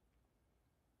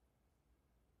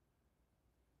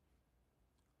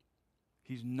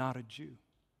 He's not a Jew.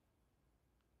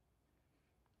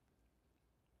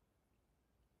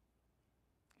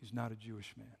 He's not a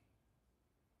Jewish man.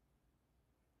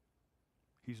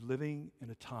 He's living in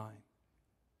a time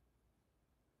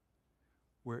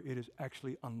where it is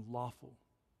actually unlawful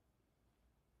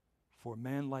for a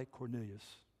man like Cornelius,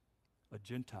 a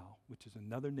Gentile, which is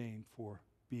another name for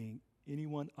being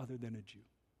anyone other than a Jew,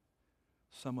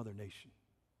 some other nation,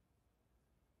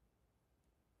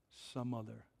 some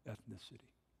other ethnicity.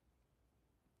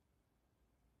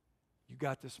 You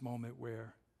got this moment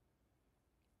where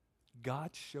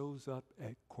God shows up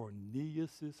at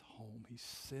Cornelius' home. He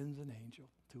sends an angel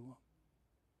to him.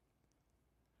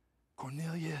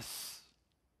 Cornelius,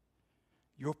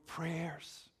 your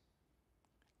prayers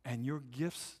and your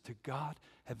gifts to God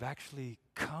have actually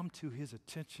come to his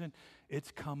attention.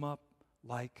 It's come up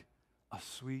like a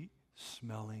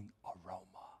sweet-smelling aroma.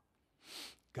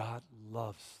 God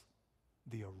loves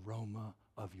the aroma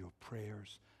of your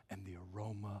prayers and the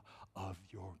aroma of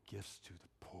your gifts to the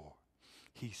poor.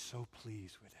 He's so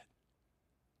pleased with it.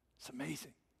 It's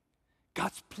amazing.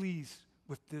 God's pleased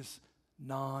with this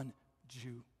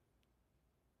non-Jew.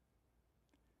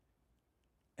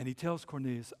 And he tells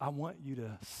Cornelius, I want you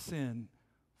to send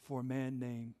for a man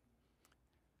named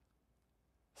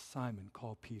Simon,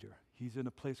 called Peter. He's in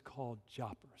a place called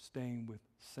Joppa, staying with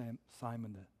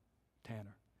Simon the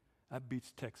tanner. That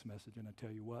beats text message, and I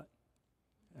tell you what,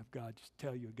 have God just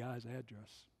tell you a guy's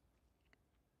address.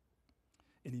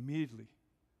 And immediately,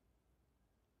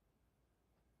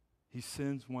 he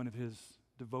sends one of his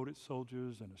devoted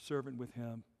soldiers and a servant with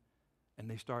him, and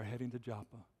they start heading to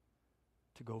Joppa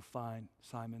to go find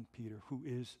Simon Peter, who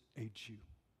is a Jew,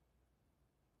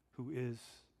 who is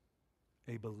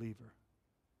a believer,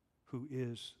 who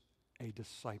is a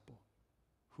disciple,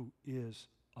 who is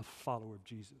a follower of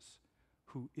Jesus,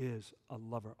 who is a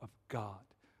lover of God,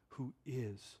 who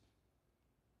is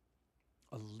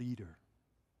a leader.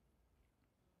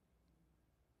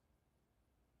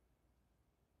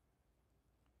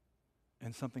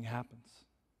 And something happens.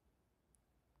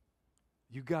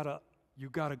 You gotta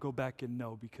go back and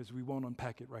know, because we won't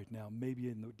unpack it right now, maybe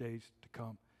in the days to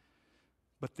come.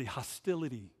 But the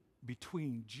hostility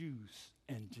between Jews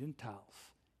and Gentiles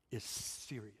is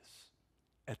serious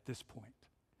at this point.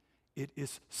 It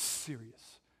is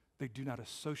serious. They do not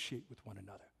associate with one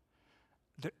another.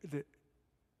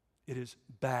 It is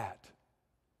bad.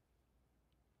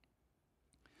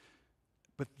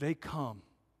 But they come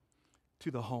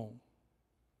to the home,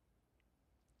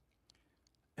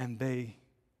 and they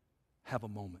have a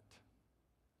moment.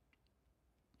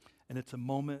 And it's a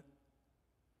moment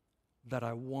that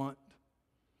I want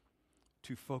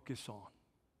to focus on.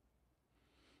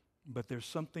 But there's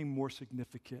something more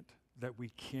significant that we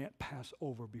can't pass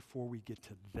over before we get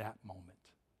to that moment.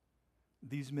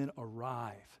 These men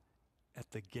arrive at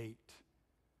the gate.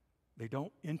 They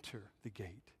don't enter the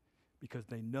gate because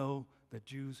they know that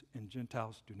Jews and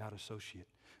Gentiles do not associate.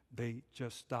 They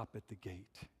just stop at the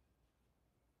gate.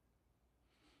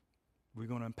 We're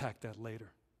going to unpack that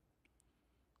later.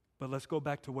 But let's go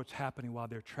back to what's happening while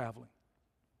they're traveling.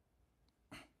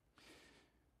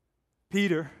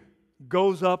 Peter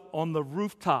goes up on the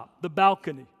rooftop, the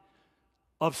balcony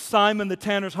of Simon the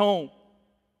tanner's home.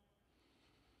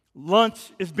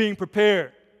 Lunch is being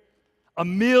prepared. A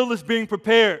meal is being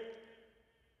prepared.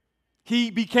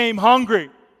 He became hungry.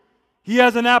 He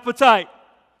has an appetite.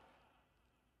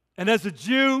 And as a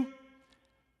Jew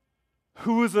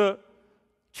who is a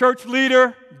church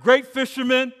leader, great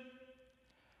fisherman,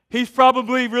 he's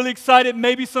probably really excited.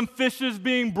 Maybe some fish is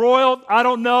being broiled. I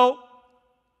don't know.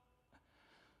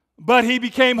 But he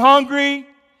became hungry.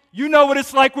 You know what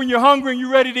it's like when you're hungry and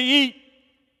you're ready to eat.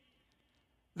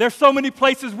 There's so many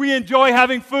places we enjoy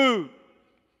having food.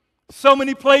 So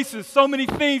many places, so many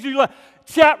things you like.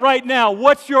 Chat right now.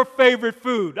 What's your favorite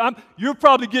food? You're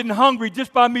probably getting hungry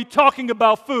just by me talking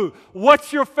about food.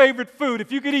 What's your favorite food?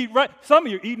 If you could eat right, some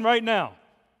of you are eating right now.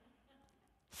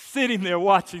 Sitting there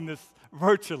watching this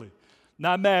virtually.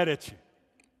 Not mad at you.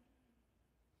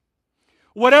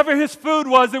 Whatever his food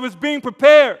was, it was being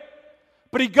prepared.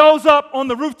 But he goes up on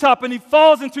the rooftop and he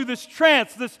falls into this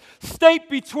trance, this state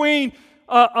between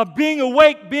being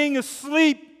awake, being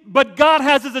asleep, but God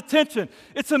has his attention.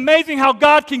 It's amazing how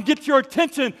God can get your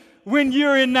attention when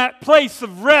you're in that place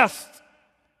of rest.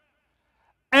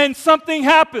 And something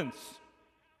happens.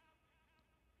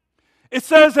 It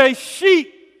says a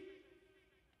sheep.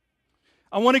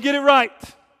 I want to get it right.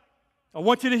 I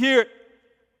want you to hear it.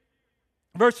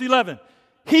 Verse 11.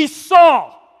 He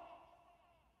saw.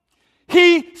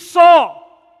 He saw.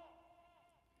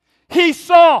 He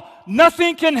saw.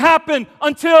 Nothing can happen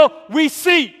until we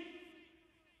see.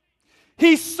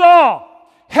 He saw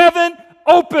heaven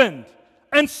opened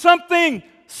and something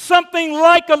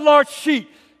like a large sheet.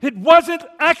 It wasn't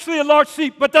actually a large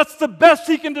sheet, but that's the best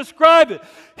he can describe it.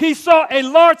 He saw a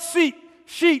large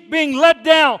sheet being let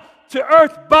down to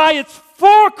earth by its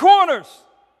four corners.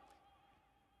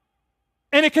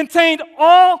 And it contained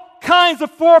all kinds of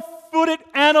four-footed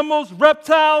animals,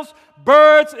 reptiles,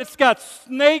 birds. It's got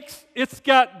snakes. It's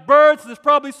got birds. There's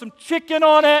probably some chicken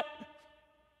on it.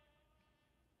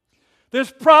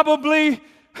 There's probably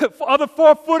other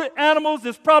four-footed animals.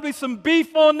 There's probably some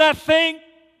beef on that thing.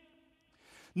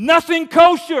 Nothing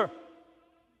kosher.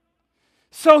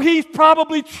 So he's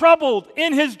probably troubled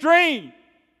in his dream.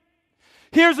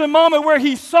 Here's a moment where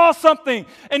he saw something,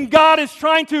 and God is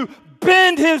trying to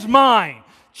bend his mind,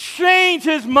 change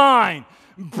his mind,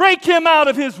 break him out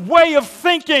of his way of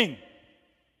thinking.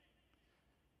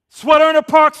 It's what Erna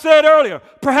Park said earlier.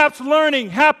 Perhaps learning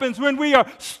happens when we are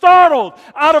startled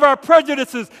out of our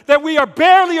prejudices that we are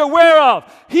barely aware of.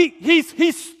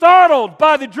 He's startled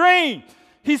by the dream.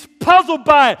 He's puzzled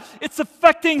by it. It's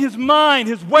affecting his mind,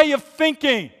 his way of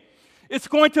thinking. It's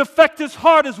going to affect his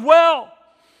heart as well.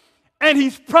 And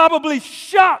he's probably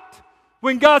shocked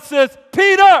when God says,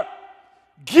 Peter,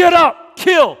 get up,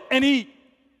 kill, and eat.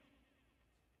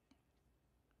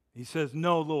 He says,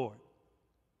 no, Lord.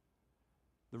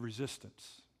 the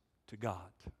resistance to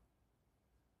God.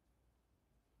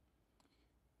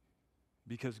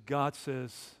 Because God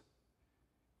says,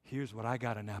 here's what I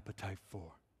got an appetite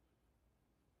for.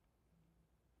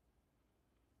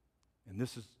 And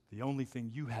this is the only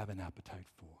thing you have an appetite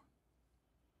for.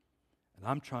 And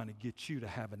I'm trying to get you to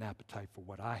have an appetite for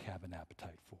what I have an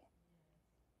appetite for.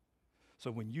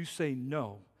 So when you say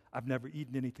no, I've never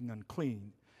eaten anything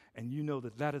unclean, and you know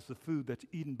that that is the food that's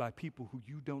eaten by people who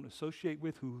you don't associate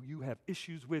with, who you have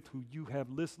issues with, who you have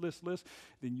list,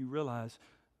 then you realize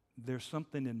there's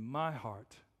something in my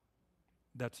heart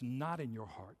that's not in your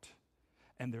heart,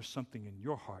 and there's something in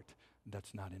your heart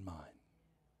that's not in mine.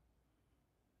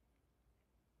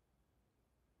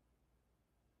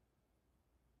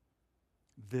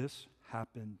 This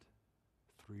happened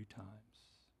 3 times.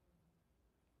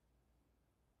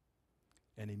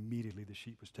 And immediately the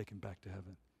sheep was taken back to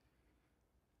heaven.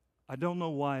 I don't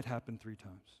know why it happened 3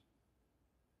 times.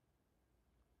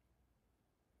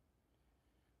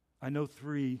 I know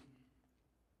 3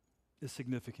 is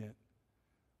significant.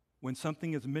 When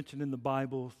something is mentioned in the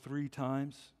Bible 3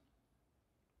 times,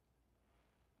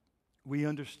 we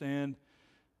understand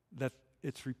that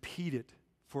it's repeated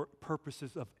for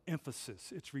purposes of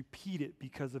emphasis. It's repeated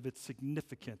because of its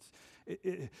significance.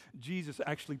 Jesus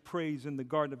actually prays in the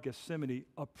Garden of Gethsemane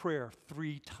a prayer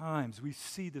 3 times. We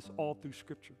see this all through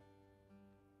Scripture.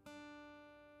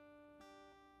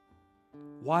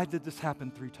 Why did this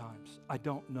happen 3 times? I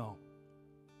don't know.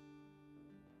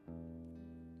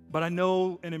 But I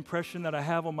know an impression that I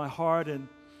have on my heart, and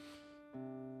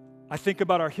I think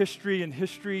about our history, and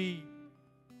history,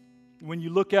 when you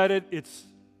look at it, it's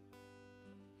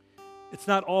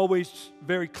not always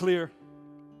very clear.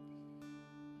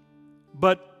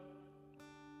 But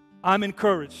I'm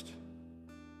encouraged.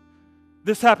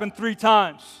 This happened 3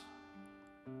 times.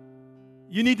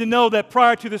 You need to know that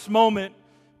prior to this moment,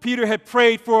 Peter had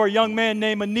prayed for a young man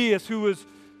named Aeneas, who was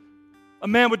a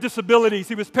man with disabilities.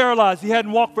 He was paralyzed. He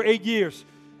hadn't walked for 8 years.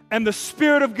 And the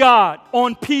Spirit of God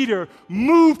on Peter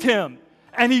moved him,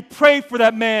 and he prayed for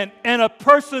that man, and a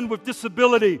person with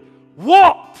disability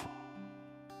walked.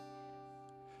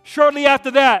 Shortly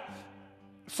after that,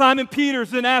 Simon Peter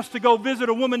is then asked to go visit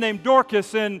a woman named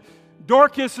Dorcas, and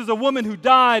Dorcas is a woman who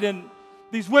died, and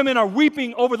these women are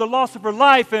weeping over the loss of her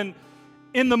life, and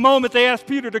in the moment they asked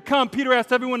Peter to come, Peter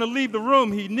asked everyone to leave the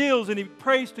room. He kneels and he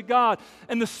prays to God,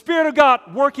 and the Spirit of God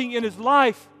working in his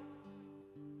life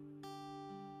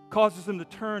causes him to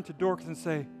turn to Dorcas and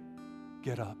say,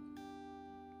 "Get up."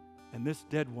 And this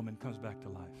dead woman comes back to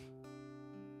life.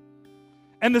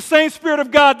 And the same Spirit of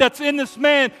God that's in this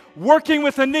man working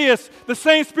with Aeneas, the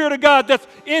same Spirit of God that's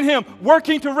in him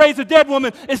working to raise a dead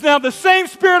woman, is now the same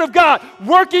Spirit of God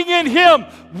working in him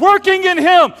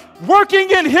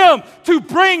to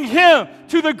bring him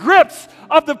to the grips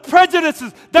of the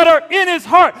prejudices that are in his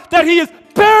heart that he is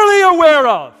barely aware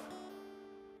of.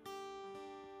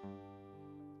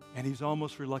 And he's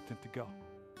almost reluctant to go.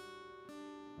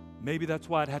 Maybe that's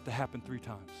why it had to happen 3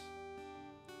 times.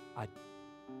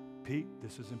 Pete,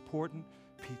 this is important.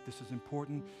 Pete, this is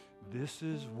important. This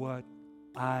is what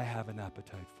I have an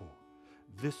appetite for.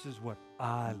 This is what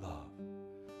I love.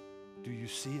 Do you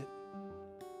see it?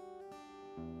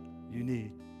 You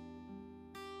need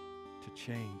to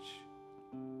change.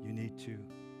 You need to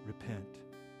repent.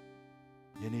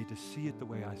 You need to see it the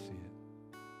way I see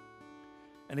it.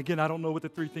 And again, I don't know what the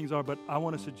 3 things are, but I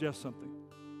want to suggest something.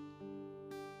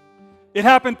 It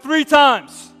happened 3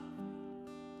 times.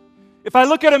 If I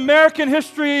look at American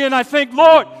history and I think,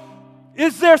 Lord,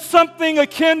 is there something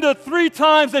akin to 3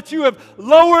 times that you have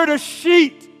lowered a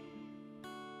sheet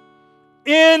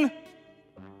in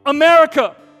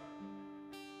America?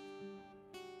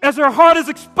 As our heart is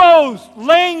exposed,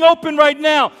 laying open right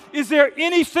now, is there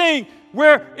anything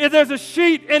where there's a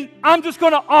sheet and I'm just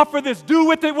going to offer this, do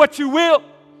with it what you will?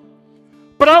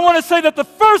 But I want to say that the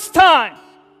first time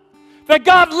that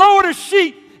God lowered a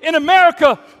sheet in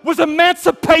America was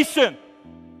emancipation.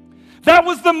 That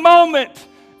was the moment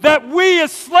that we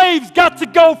as slaves got to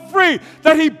go free,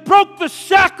 that he broke the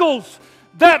shackles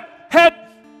that had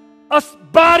us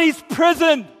bodies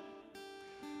prisoned.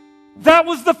 That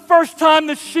was the first time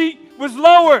the sheet was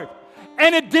lowered,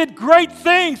 and it did great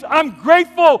things. I'm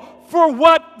grateful for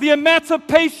what the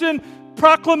Emancipation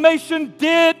Proclamation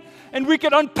did, and we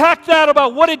could unpack that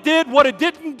about what it did, what it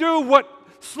didn't do, what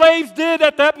slaves did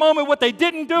at that moment, what they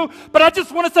didn't do. But I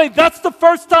just want to say that's the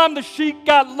first time the sheet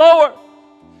got lowered.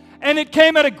 And it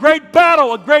came at a great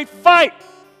battle, a great fight,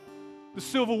 the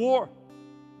Civil War.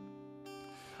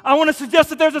 I want to suggest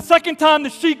that there's a second time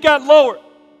the sheet got lowered.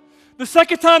 The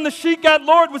second time the sheet got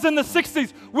lowered was in the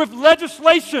 60s with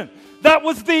legislation That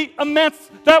was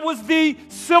the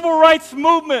civil rights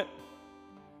movement.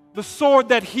 The sword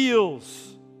that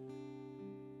heals.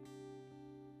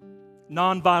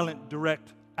 Nonviolent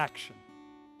direct action.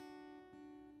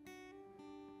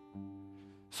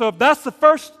 So if that's the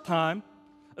first time,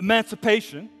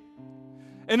 emancipation,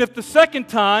 and if the second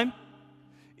time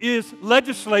is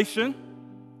legislation,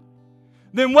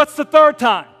 then what's the third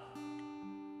time?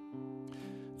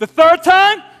 The third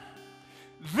time,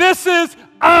 this is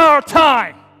our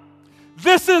time.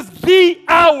 This is the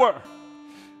hour.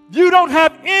 You don't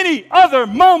have any other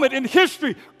moment in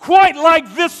history quite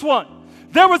like this one.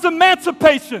 There was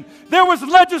emancipation, there was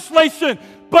legislation,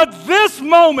 but this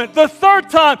moment, the third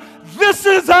time, this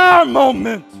is our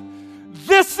moment.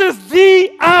 This is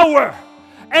the hour,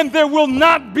 and there will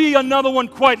not be another one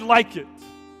quite like it.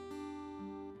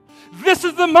 This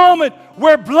is the moment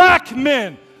where black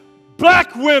men,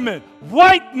 black women,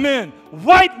 white men,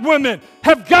 white women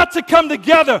have got to come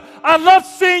together. I love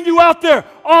seeing you out there,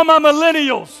 all my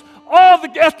millennials, all the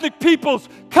ethnic peoples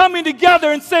coming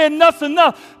together and saying enough's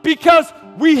enough, because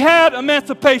we had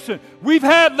emancipation, we've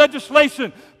had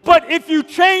legislation, but if you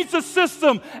change the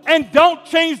system and don't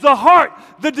change the heart,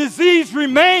 the disease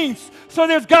remains. So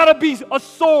there's got to be a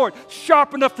sword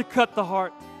sharp enough to cut the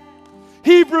heart.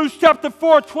 Hebrews chapter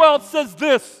 4:12 says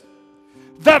this,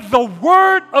 that the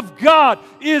word of God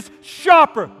is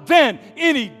sharper than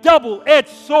any double-edged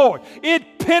sword.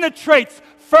 It penetrates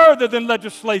further than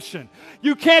legislation.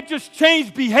 You can't just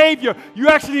change behavior. You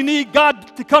actually need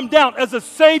God to come down as a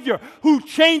Savior who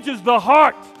changes the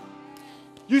heart.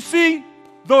 You see,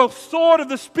 the sword of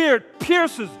the Spirit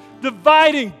pierces,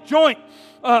 dividing joint,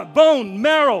 bone,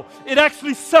 marrow. It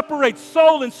actually separates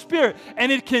soul and spirit,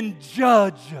 and it can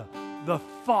judge the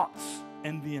thoughts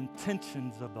and the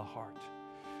intentions of the heart.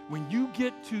 When you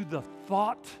get to the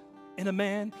thought in a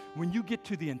man, when you get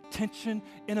to the intention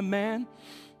in a man,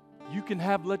 you can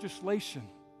have legislation.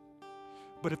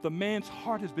 But if the man's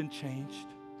heart has been changed,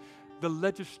 the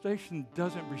legislation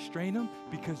doesn't restrain him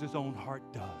because his own heart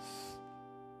does.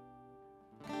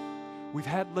 We've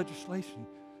had legislation,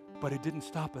 but it didn't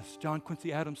stop us. John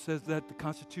Quincy Adams says that the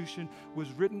Constitution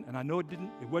was written, and I know it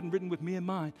wasn't written with me in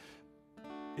mind.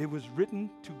 It was written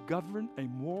to govern a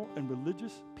moral and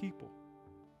religious people.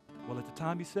 Well, at the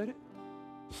time he said it,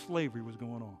 slavery was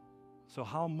going on. So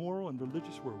how moral and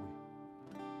religious were we?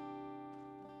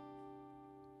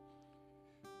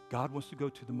 God wants to go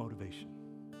to the motivation.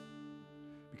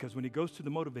 Because when he goes to the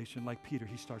motivation, like Peter,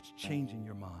 he starts changing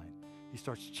your mind. He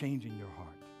starts changing your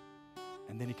heart.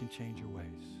 And then he can change your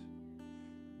ways.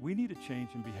 We need a change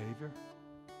in behavior.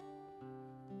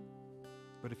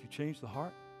 But if you change the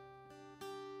heart,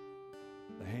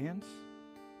 the hands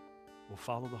will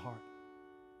follow the heart.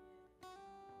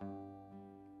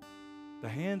 The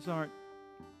hands aren't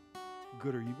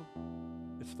good or evil.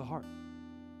 It's the heart.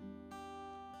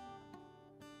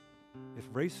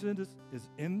 If racism is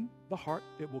in the heart,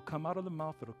 it will come out of the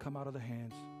mouth, it'll come out of the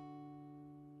hands.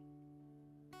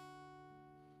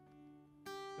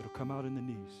 It'll come out in the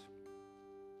knees.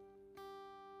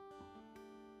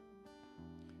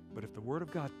 But if the Word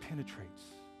of God penetrates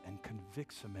and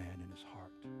convicts a man in his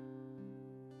heart,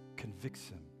 convicts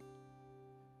him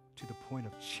to the point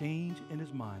of change in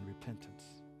his mind,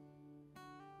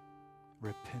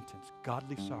 repentance,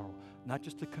 godly sorrow, not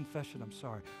just a confession, I'm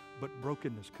sorry, but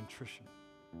brokenness, contrition,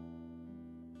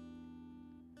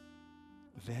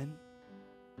 then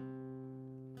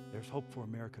there's hope for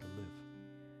America to live.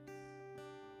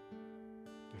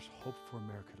 There's hope for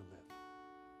America to live.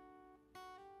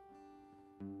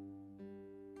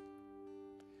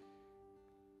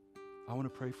 I want to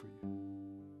pray for you.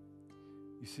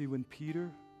 You see, when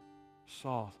Peter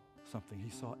saw something, he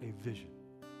saw a vision.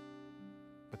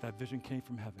 But that vision came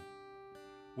from heaven.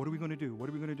 What are we going to do? What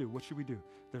are we going to do? What should we do?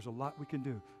 There's a lot we can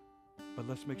do, but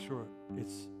let's make sure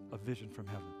it's a vision from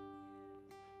heaven.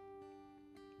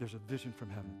 There's a vision from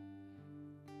heaven.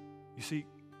 You see,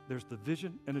 there's the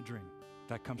vision and a dream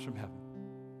that comes from heaven.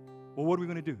 Well, what are we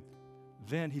going to do?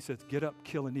 Then he says, get up,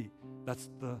 kill, and eat. That's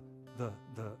the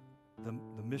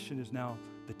mission is now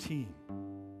the team.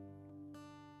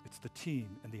 It's the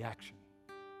team and the action.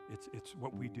 It's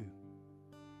what we do.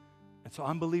 And so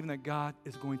I'm believing that God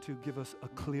is going to give us a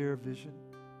clear vision,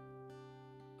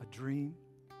 a dream.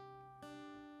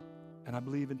 And I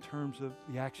believe in terms of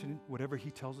the action, whatever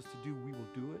he tells us to do, we will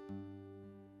do it.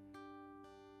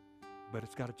 But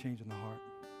it's got to change in the heart.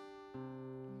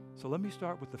 So let me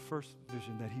start with the first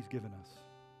vision that he's given us.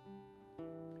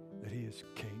 That he is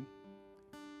King,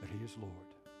 that he is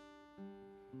Lord.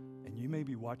 And you may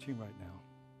be watching right now,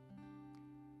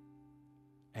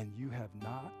 and you have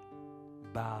not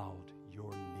bowed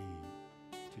your knee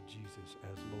to Jesus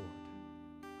as Lord,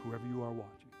 whoever you are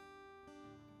watching,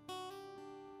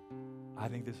 I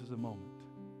think this is a moment.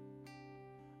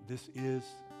 This is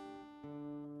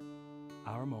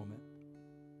our moment.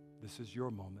 This is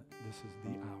your moment. This is the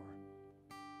hour.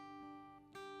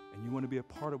 And you want to be a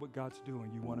part of what God's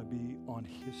doing. You want to be on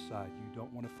His side. You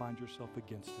don't want to find yourself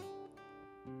against Him.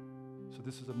 So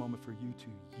this is a moment for you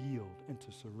to yield and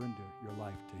to surrender your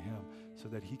life to Him so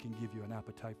that He can give you an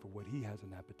appetite for what He has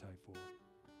an appetite for.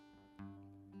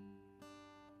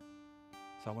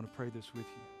 So I want to pray this with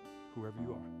you, whoever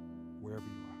you are, wherever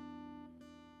you are.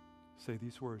 Say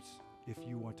these words if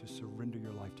you want to surrender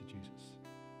your life to Jesus.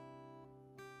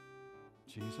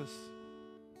 Jesus,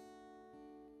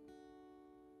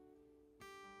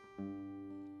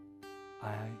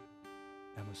 I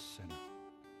am a sinner.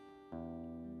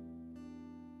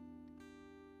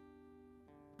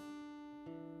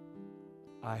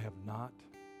 I have not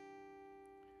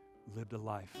lived a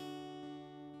life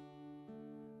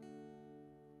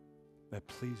that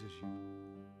pleases you.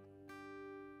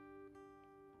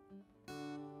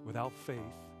 Without faith,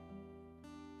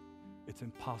 it's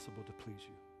impossible to please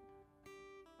you.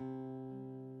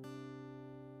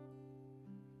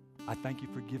 I thank you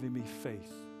for giving me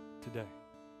faith today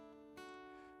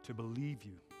to believe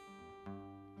you,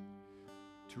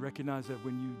 to recognize that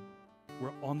when you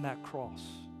were on that cross,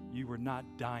 you were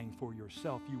not dying for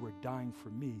yourself, you were dying for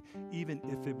me, even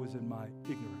if it was in my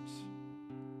ignorance.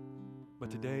 But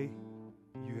today,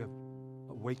 you have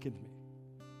awakened me,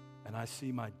 and I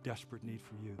see my desperate need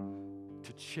for you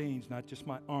to change not just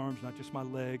my arms, not just my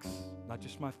legs, not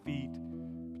just my feet,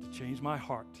 but to change my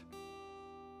heart,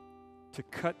 to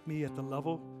cut me at the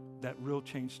level that real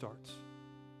change starts,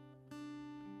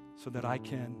 so that I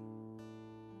can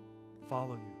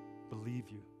follow you, believe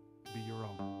you, be your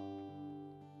own.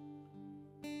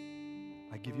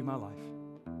 I give you my life.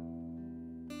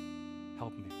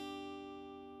 Help me.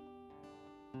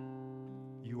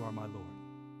 You are my Lord.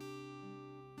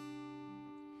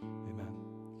 Amen.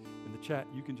 In the chat,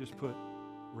 you can just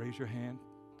raise your hand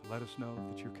to let us know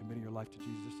that you're committing your life to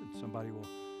Jesus, and somebody will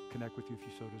connect with you if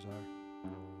you so desire.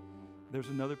 There's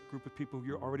another group of people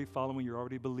you're already following, you're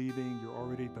already believing,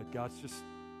 but God's just,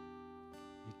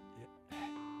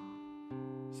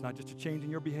 it's not just a change in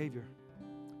your behavior,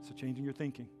 it's a change in your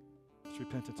thinking. It's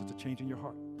repentance, it's a change in your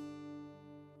heart.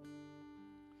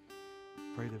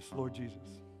 Pray this, Lord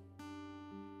Jesus.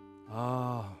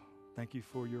 Thank you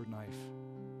for your knife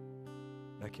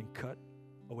that can cut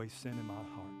away sin in my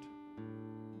heart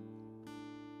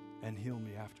and heal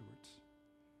me afterwards.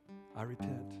 I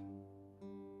repent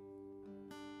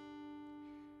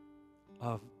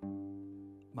of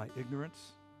my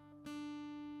ignorance,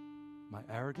 my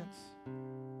arrogance,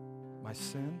 my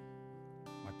sin,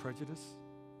 my prejudice,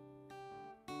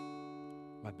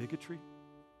 my bigotry,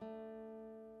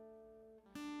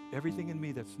 everything in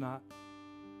me that's not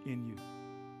in you.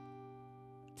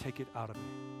 Take it out of me.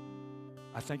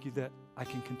 I thank you that I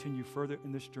can continue further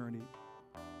in this journey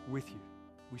with you.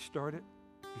 We started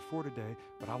before today,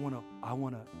 but I want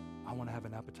to have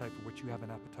an appetite for what you have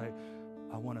an appetite.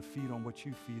 I want to feed on what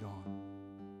you feed on.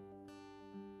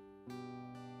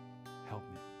 Help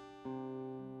me.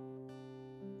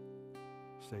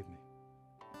 Save me.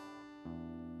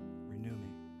 Renew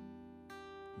me.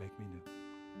 Make me new.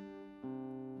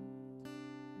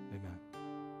 Amen.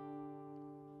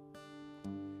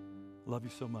 Love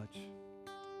you so much.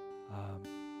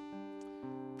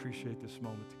 Appreciate this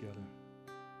moment together.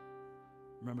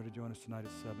 Remember to join us tonight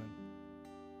at 7.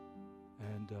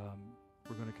 And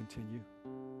we're going to continue,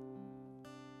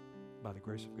 by the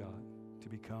grace of God, to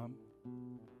become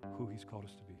who He's called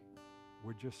us to be.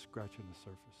 We're just scratching the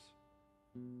surface.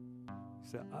 He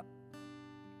said,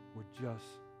 we're just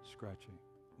scratching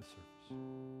the surface.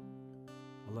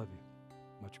 I love you.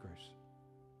 Much grace.